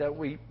that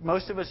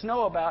most of us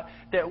know about,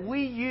 that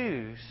we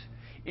use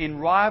in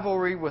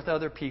rivalry with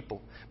other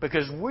people.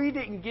 Because we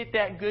didn't get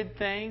that good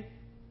thing,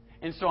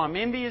 and so I'm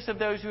envious of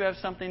those who have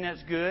something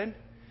that's good.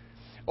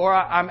 Or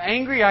I'm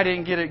angry I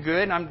didn't get it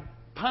good, and I'm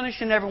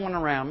punishing everyone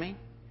around me.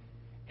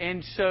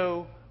 And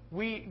so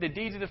the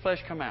deeds of the flesh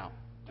come out.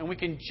 And we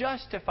can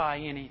justify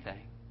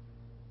anything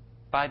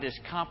by this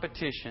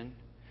competition,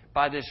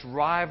 by this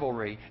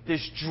rivalry,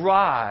 this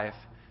drive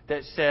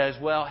that says,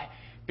 well,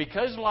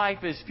 because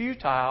life is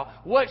futile,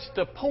 what's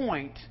the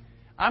point?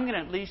 I'm going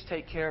to at least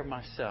take care of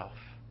myself.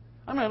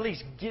 I'm going to at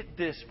least get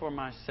this for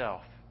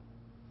myself.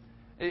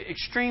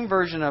 Extreme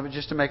version of it,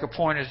 just to make a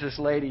point, is this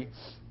lady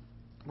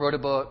wrote a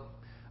book.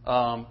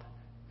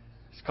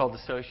 It's called The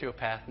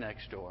Sociopath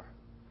Next Door.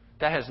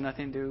 That has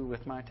nothing to do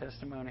with my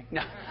testimony.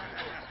 No.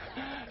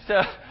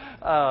 So,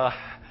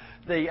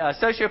 the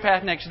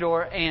sociopath next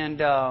door and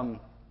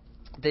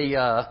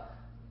the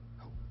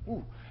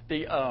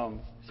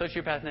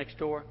sociopath next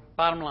door.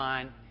 Bottom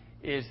line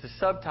is the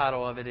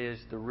subtitle of it is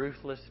The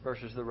Ruthless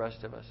versus the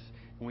Rest of Us.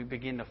 And we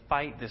begin to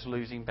fight this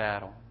losing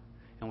battle.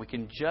 And we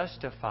can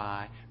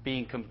justify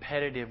being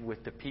competitive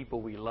with the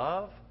people we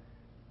love,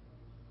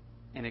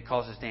 and it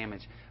causes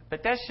damage.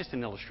 But that's just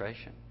an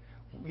illustration.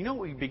 You know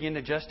what we begin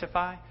to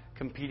justify?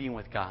 Competing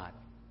with God.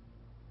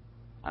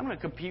 I'm going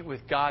to compete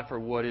with God for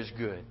what is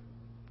good.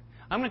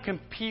 I'm going to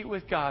compete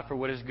with God for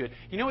what is good.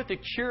 You know what the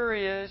cure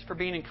is for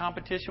being in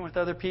competition with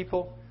other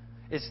people?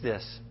 It's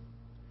this.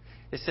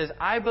 It says,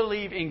 I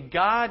believe in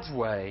God's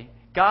way,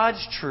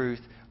 God's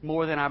truth,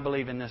 more than I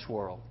believe in this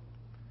world.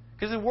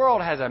 Because the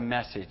world has a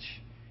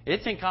message.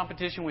 It's in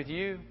competition with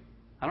you.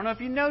 I don't know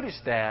if you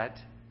noticed that.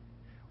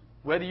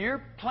 Whether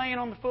you're playing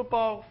on the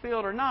football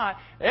field or not,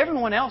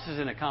 everyone else is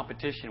in a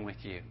competition with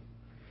you.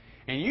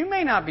 And you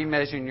may not be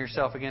measuring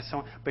yourself against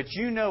someone, but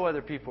you know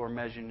other people are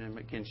measuring them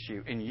against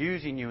you and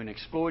using you and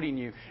exploiting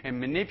you and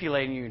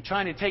manipulating you and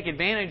trying to take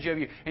advantage of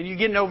you. And you're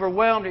getting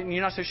overwhelmed and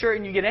you're not so sure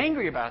and you get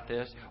angry about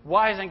this.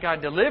 Why isn't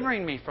God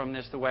delivering me from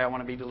this the way I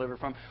want to be delivered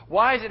from?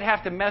 Why does it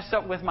have to mess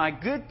up with my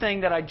good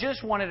thing that I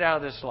just wanted out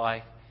of this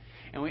life?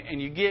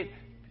 And you get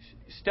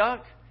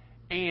stuck,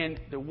 and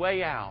the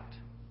way out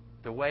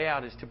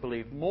is to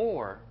believe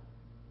more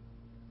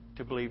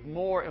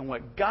in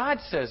what God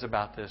says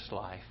about this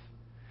life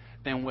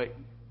than what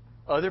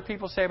other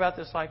people say about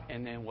this life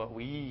and then what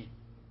we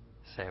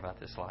say about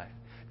this life.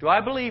 Do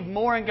I believe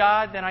more in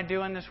God than I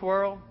do in this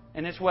world,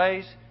 in its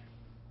ways?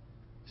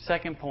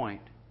 Second point,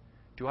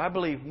 do I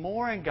believe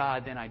more in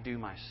God than I do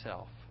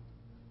myself?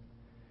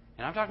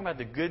 And I'm talking about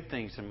the good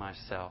things in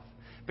myself.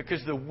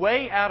 Because the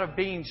way out of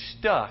being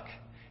stuck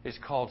is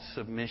called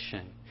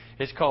submission.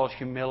 It's called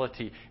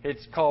humility.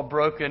 It's called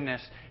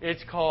brokenness.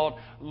 It's called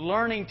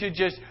learning to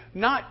just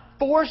not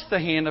force the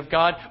hand of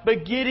God,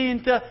 but get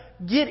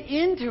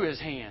into His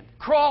hand.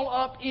 Crawl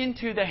up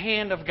into the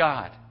hand of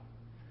God.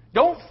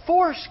 Don't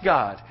force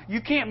God.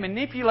 You can't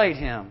manipulate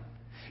Him.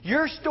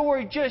 Your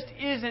story just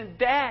isn't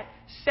that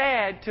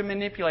sad to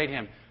manipulate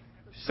Him.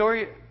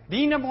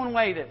 The number one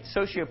way that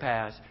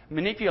sociopaths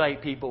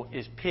manipulate people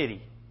is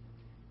pity.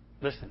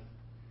 Listen,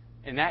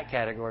 in that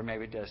category,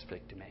 maybe it does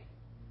speak to me.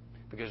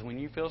 Because when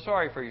you feel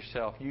sorry for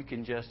yourself, you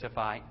can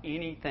justify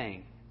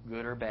anything,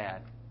 good or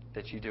bad,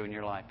 that you do in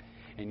your life.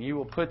 And you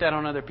will put that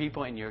on other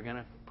people, and you're going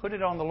to put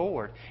it on the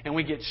Lord. And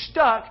we get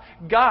stuck.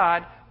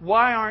 God,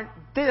 why aren't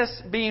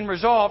this being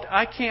resolved?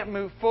 I can't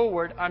move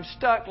forward. I'm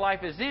stuck.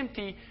 Life is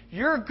empty.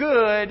 You're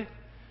good.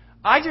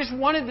 I just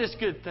wanted this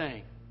good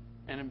thing.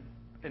 And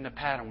in the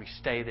pattern, we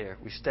stay there.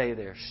 We stay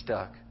there,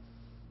 stuck.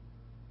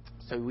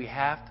 So we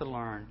have to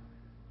learn.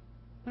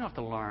 We don't have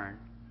to learn.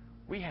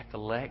 We have to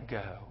let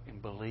go and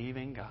believe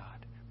in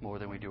God more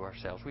than we do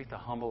ourselves. We have to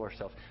humble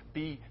ourselves.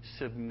 Be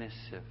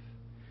submissive.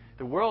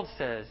 The world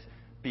says,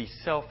 be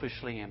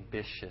selfishly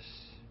ambitious.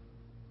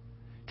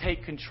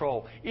 Take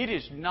control. It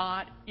is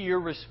not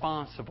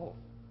irresponsible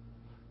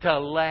to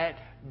let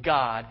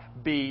God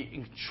be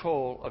in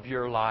control of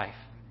your life.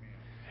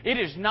 It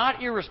is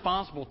not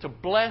irresponsible to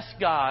bless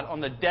God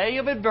on the day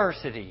of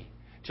adversity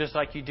just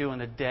like you do on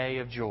the day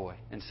of joy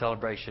and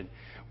celebration.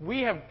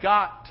 We have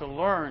got to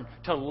learn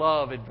to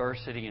love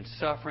adversity and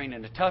suffering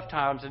and the tough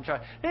times and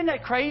trials. Isn't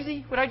that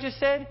crazy, what I just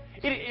said?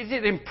 Does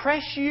it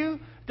impress you,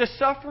 the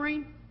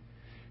suffering?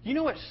 You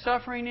know what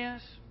suffering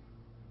is?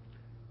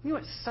 You know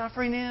what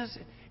suffering is?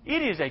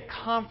 It is a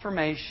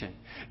confirmation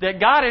that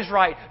God is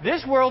right.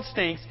 This world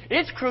stinks.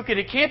 It's crooked.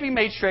 It can't be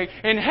made straight.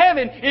 And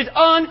heaven is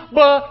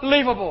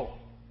unbelievable.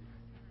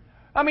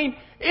 I mean,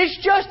 it's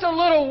just a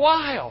little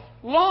while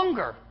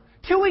longer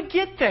till we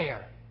get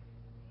there.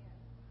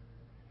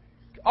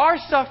 Our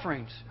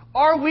sufferings,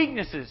 our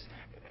weaknesses,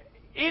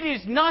 it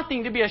is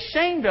nothing to be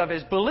ashamed of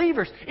as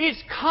believers. It's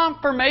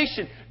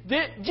confirmation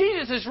that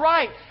Jesus is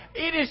right.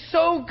 It is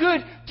so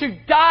good to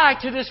die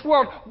to this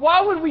world.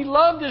 Why would we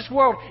love this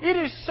world? It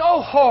is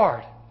so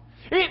hard.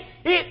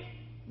 It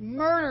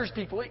murders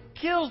people. It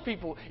kills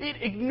people. It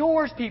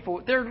ignores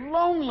people. They're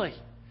lonely.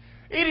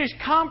 It is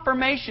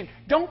confirmation.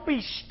 Don't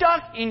be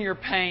stuck in your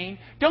pain.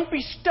 Don't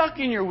be stuck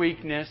in your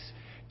weakness.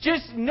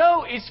 Just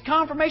know it's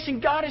confirmation.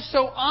 God is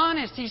so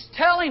honest. He's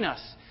telling us,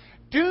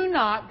 do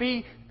not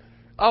be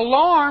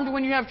alarmed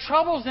when you have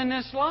troubles in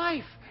this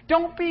life.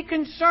 Don't be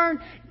concerned.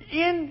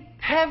 In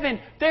heaven,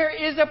 there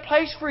is a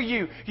place for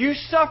you. You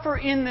suffer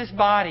in this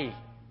body.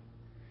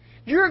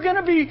 You're going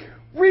to be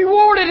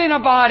rewarded in a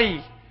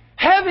body.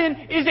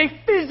 Heaven is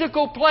a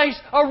physical place,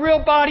 a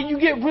real body. You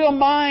get real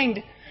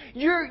mind.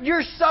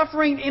 You're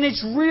suffering and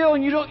it's real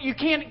and you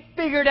can't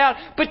figure it out.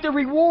 But the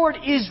reward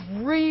is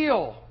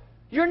real.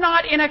 You're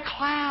not in a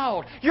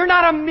cloud. You're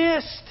not a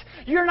mist.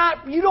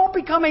 You don't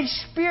become a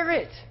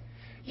spirit.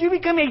 You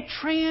become a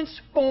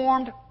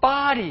transformed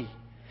body.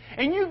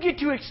 And you get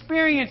to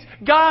experience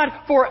God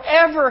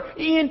forever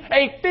in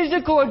a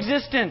physical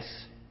existence.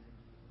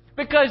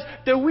 Because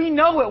though we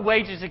know it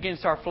wages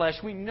against our flesh,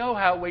 we know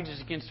how it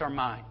wages against our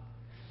mind.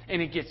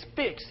 And it gets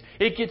fixed.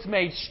 It gets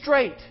made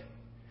straight.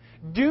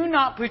 Do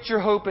not put your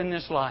hope in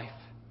this life.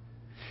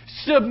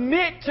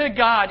 Submit to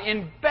God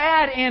in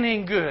bad and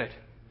in good.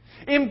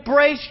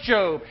 Embrace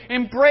Job.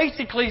 Embrace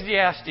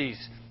Ecclesiastes.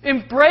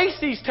 Embrace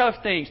these tough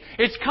things.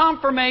 It's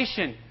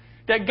confirmation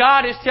that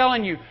God is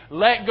telling you,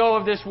 let go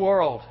of this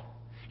world.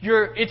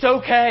 It's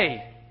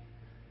okay.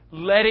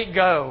 Let it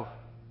go.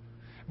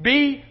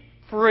 Be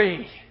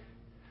free.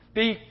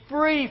 Be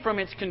free from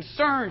its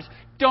concerns.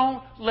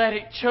 Don't let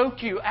it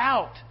choke you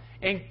out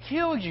and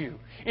kill you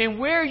and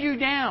wear you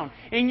down.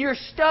 And you're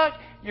stuck,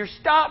 you're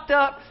stopped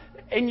up,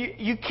 and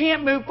you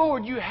can't move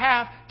forward. You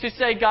have to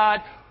say,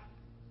 God,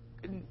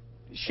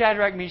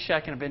 Shadrach,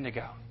 Meshach, and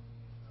Abednego.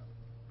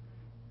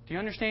 Do you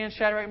understand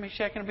Shadrach,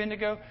 Meshach, and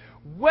Abednego?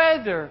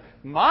 Whether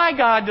my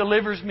God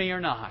delivers me or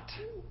not,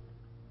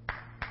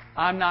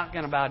 I'm not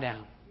going to bow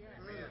down.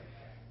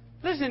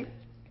 Listen,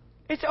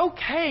 it's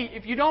okay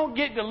if you don't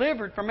get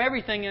delivered from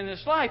everything in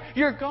this life.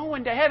 You're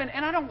going to heaven.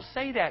 And I don't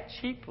say that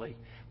cheaply.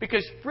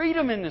 Because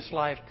freedom in this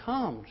life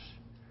comes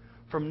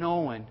from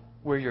knowing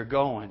where you're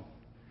going.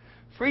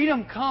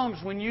 Freedom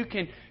comes when you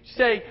can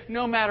say,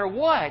 no matter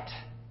what,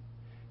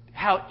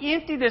 how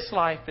empty this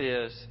life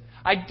is,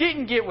 I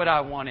didn't get what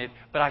I wanted,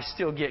 but I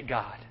still get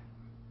God.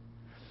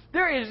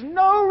 There is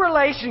no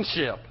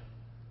relationship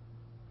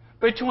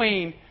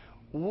between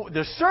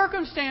the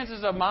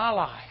circumstances of my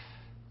life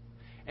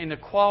and the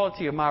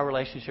quality of my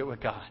relationship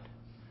with God.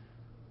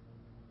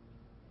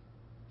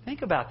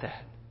 Think about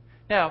that.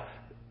 Now,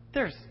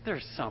 there's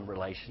some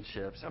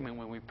relationships. I mean,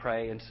 when we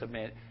pray and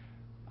submit,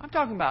 I'm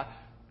talking about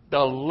the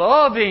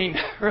loving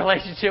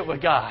relationship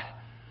with God.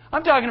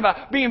 I'm talking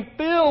about being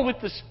filled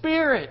with the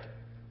Spirit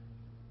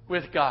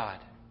with God.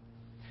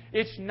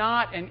 It's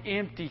not an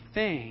empty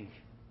thing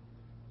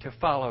to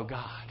follow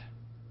God.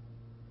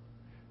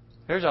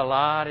 There's a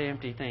lot of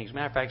empty things.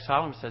 Matter of fact,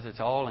 Solomon says it's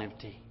all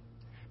empty.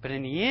 But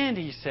in the end,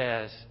 he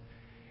says,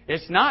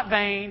 it's not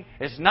vain,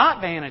 it's not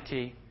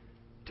vanity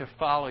to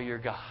follow your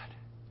God.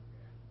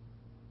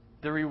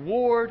 The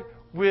reward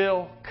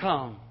will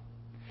come.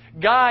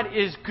 God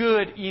is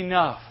good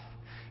enough.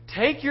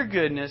 Take your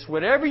goodness,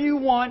 whatever you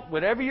want,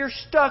 whatever you're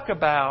stuck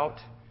about,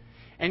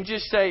 and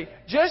just say,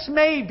 just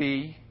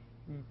maybe,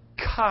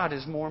 God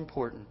is more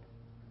important.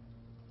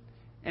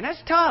 And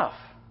that's tough.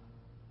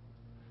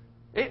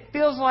 It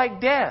feels like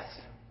death.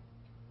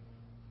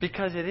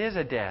 Because it is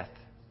a death.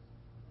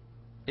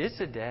 It's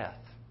a death.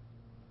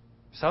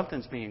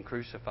 Something's being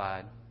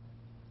crucified.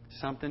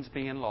 Something's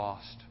being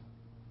lost.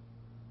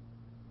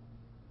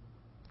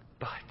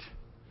 But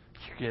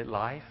you get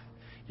life.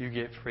 You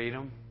get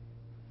freedom.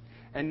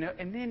 And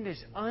then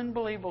this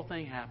unbelievable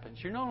thing happens.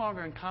 You're no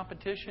longer in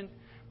competition.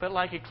 But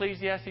like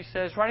Ecclesiastes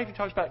says, right after he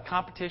talks about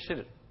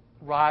competition,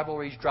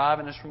 rivalries,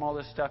 driving us from all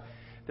this stuff,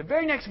 the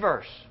very next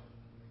verse,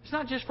 it's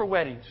not just for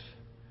weddings.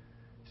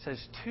 It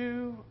says,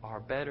 two are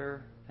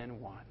better than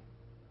one.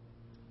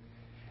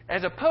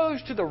 As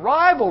opposed to the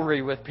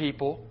rivalry with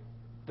people,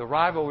 the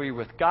rivalry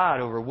with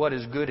God over what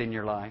is good in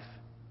your life.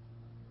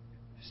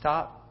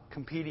 Stop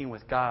competing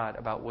with God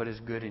about what is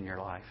good in your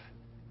life.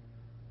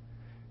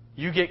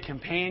 You get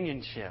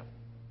companionship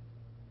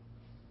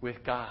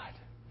with God.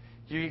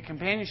 You get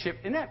companionship,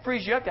 and that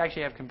frees you up to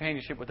actually have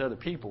companionship with other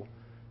people.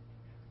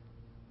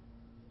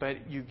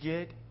 But you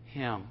get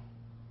Him.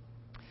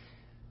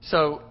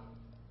 So,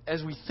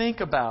 as we think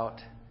about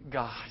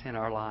God in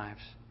our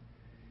lives,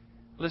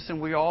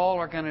 listen, we all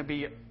are going to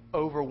be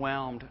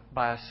overwhelmed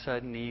by a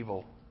sudden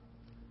evil.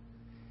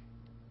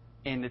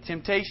 And the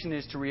temptation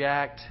is to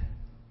react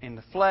in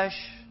the flesh,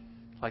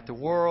 like the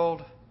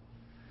world,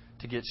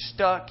 to get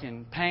stuck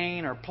in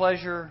pain or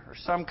pleasure or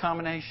some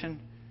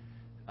combination.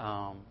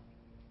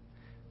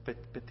 But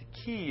the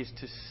key is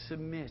to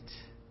submit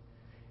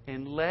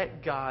and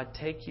let God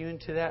take you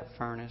into that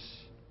furnace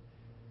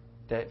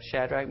that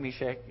Shadrach,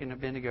 Meshach, and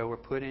Abednego were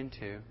put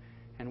into.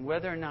 And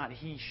whether or not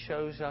He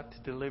shows up to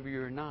deliver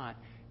you or not,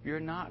 you're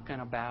not going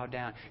to bow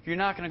down. You're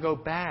not going to go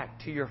back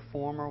to your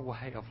former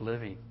way of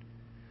living.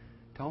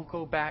 Don't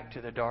go back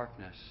to the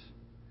darkness.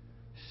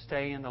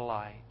 Stay in the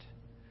light.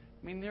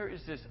 I mean, there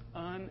is this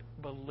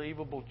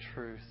unbelievable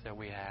truth that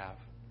we have.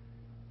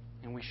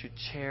 And we should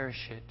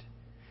cherish it.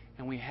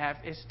 And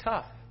it's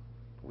tough.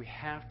 We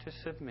have to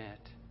submit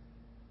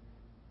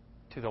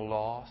to the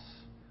loss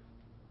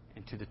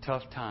and to the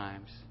tough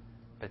times.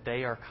 But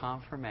they are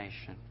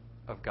confirmation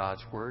of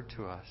God's Word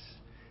to us.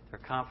 They're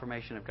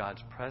confirmation of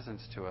God's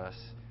presence to us.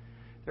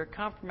 They're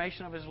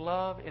confirmation of His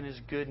love and His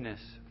goodness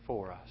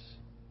for us.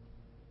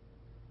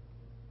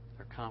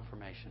 They're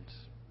confirmations.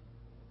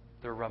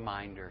 They're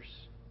reminders.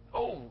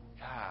 Oh,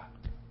 God,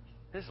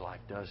 this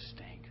life does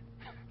stink.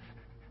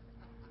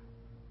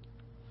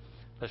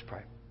 Let's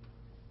pray.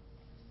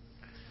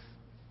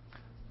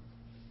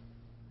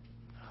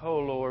 Oh,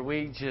 Lord,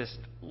 we just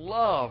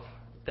love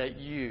that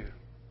You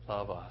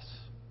love us.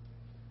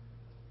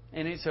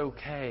 And it's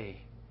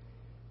okay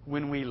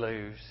when we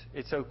lose.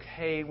 It's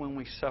okay when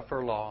we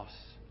suffer loss.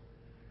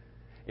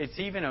 It's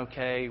even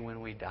okay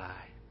when we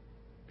die.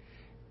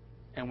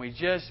 and we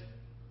just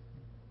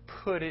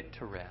put it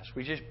to rest.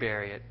 We just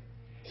bury it.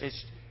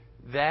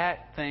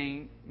 That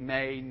thing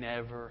may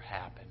never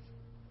happen.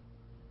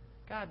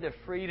 God, the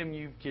freedom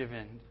you've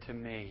given to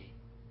me,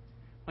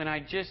 when I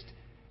just,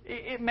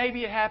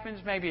 maybe it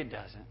happens, maybe it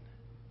doesn't.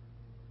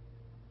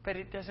 But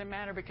it doesn't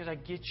matter because I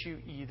get you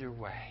either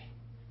way.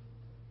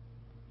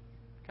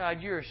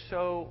 God, you're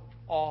so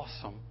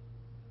awesome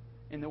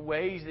in the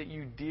ways that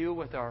you deal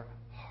with our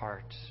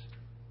hearts.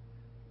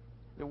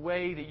 The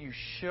way that you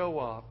show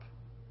up,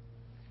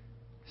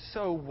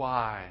 so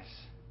wise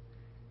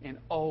in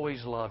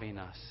always loving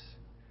us.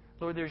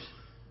 Lord,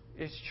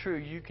 it's true,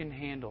 you can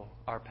handle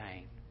our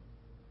pain.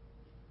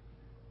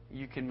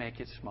 You can make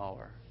it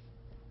smaller.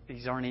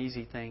 These aren't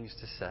easy things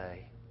to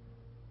say,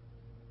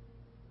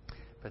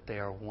 but they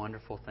are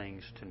wonderful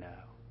things to know.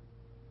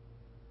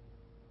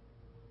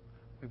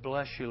 We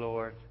bless you,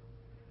 Lord.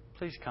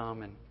 Please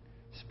come and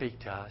speak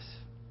to us.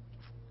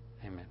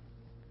 Amen.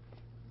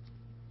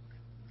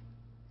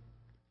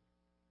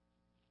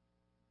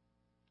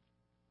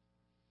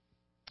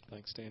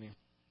 Thanks, Danny.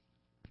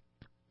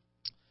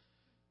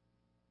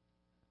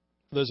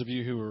 For those of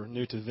you who are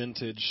new to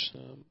Vintage,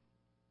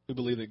 we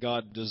believe that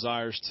God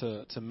desires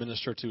to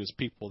minister to His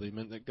people.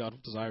 That God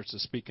desires to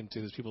speak into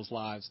His people's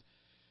lives.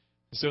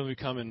 And so when we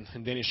come and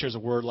Danny shares a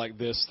word like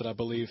this that I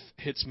believe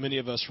hits many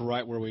of us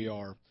right where we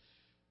are,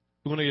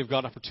 we want to give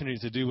God opportunity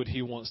to do what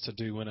He wants to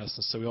do in us.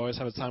 And so we always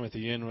have a time at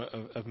the end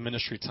of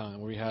ministry time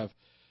where we have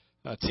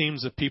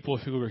teams of people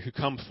who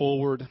come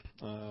forward.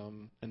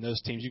 And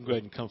those teams, you can go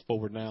ahead and come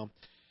forward now.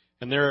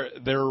 And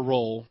their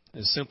role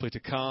is simply to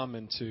come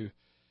and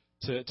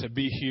to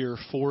be here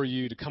for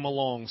you, to come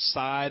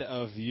alongside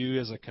of you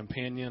as a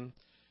companion,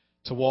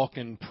 to walk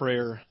in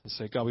prayer and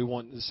say, God, we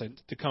want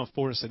to come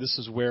forward and say, this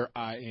is where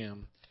I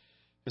am.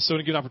 And so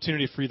to get an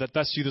opportunity for you,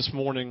 that's you this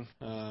morning.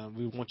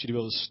 We want you to be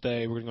able to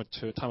stay. We're going to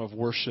go to a time of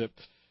worship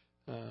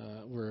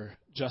where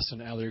Justin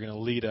and Allie are going to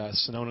lead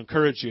us. And I want to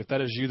encourage you, if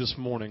that is you this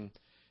morning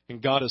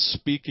and God is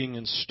speaking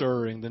and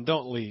stirring, then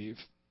don't leave.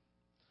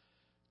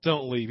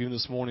 Don't leave. Even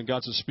this morning,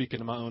 God's just speaking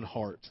to my own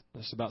heart.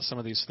 It's about some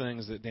of these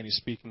things that Danny's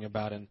speaking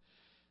about. And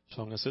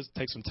so I'm going to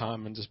take some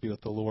time and just be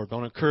with the Lord. But I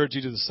want to encourage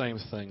you to do the same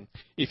thing.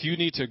 If you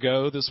need to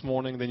go this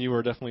morning, then you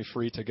are definitely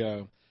free to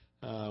go.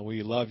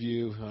 We love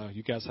you.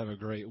 You guys have a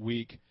great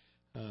week.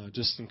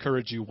 Just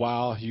encourage you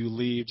while you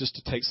leave just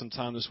to take some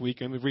time this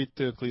week. And we read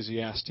through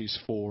Ecclesiastes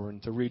 4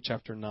 and to read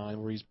chapter 9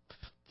 where he's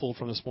pulled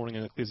from this morning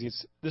in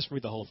Ecclesiastes. Just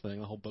read the whole thing.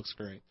 The whole book's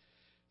great.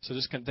 So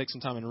just kind of take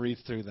some time and read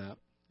through that.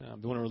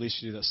 We want to release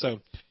you to do that. So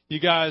you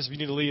guys, if you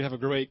need to leave, have a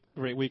great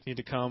week. You need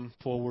to come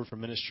forward for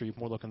ministry. You're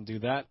more welcome to do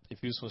that.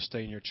 If you just want to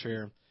stay in your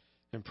chair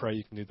and pray,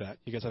 you can do that.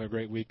 You guys have a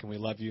great week, and we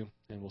love you,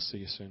 and we'll see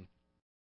you soon.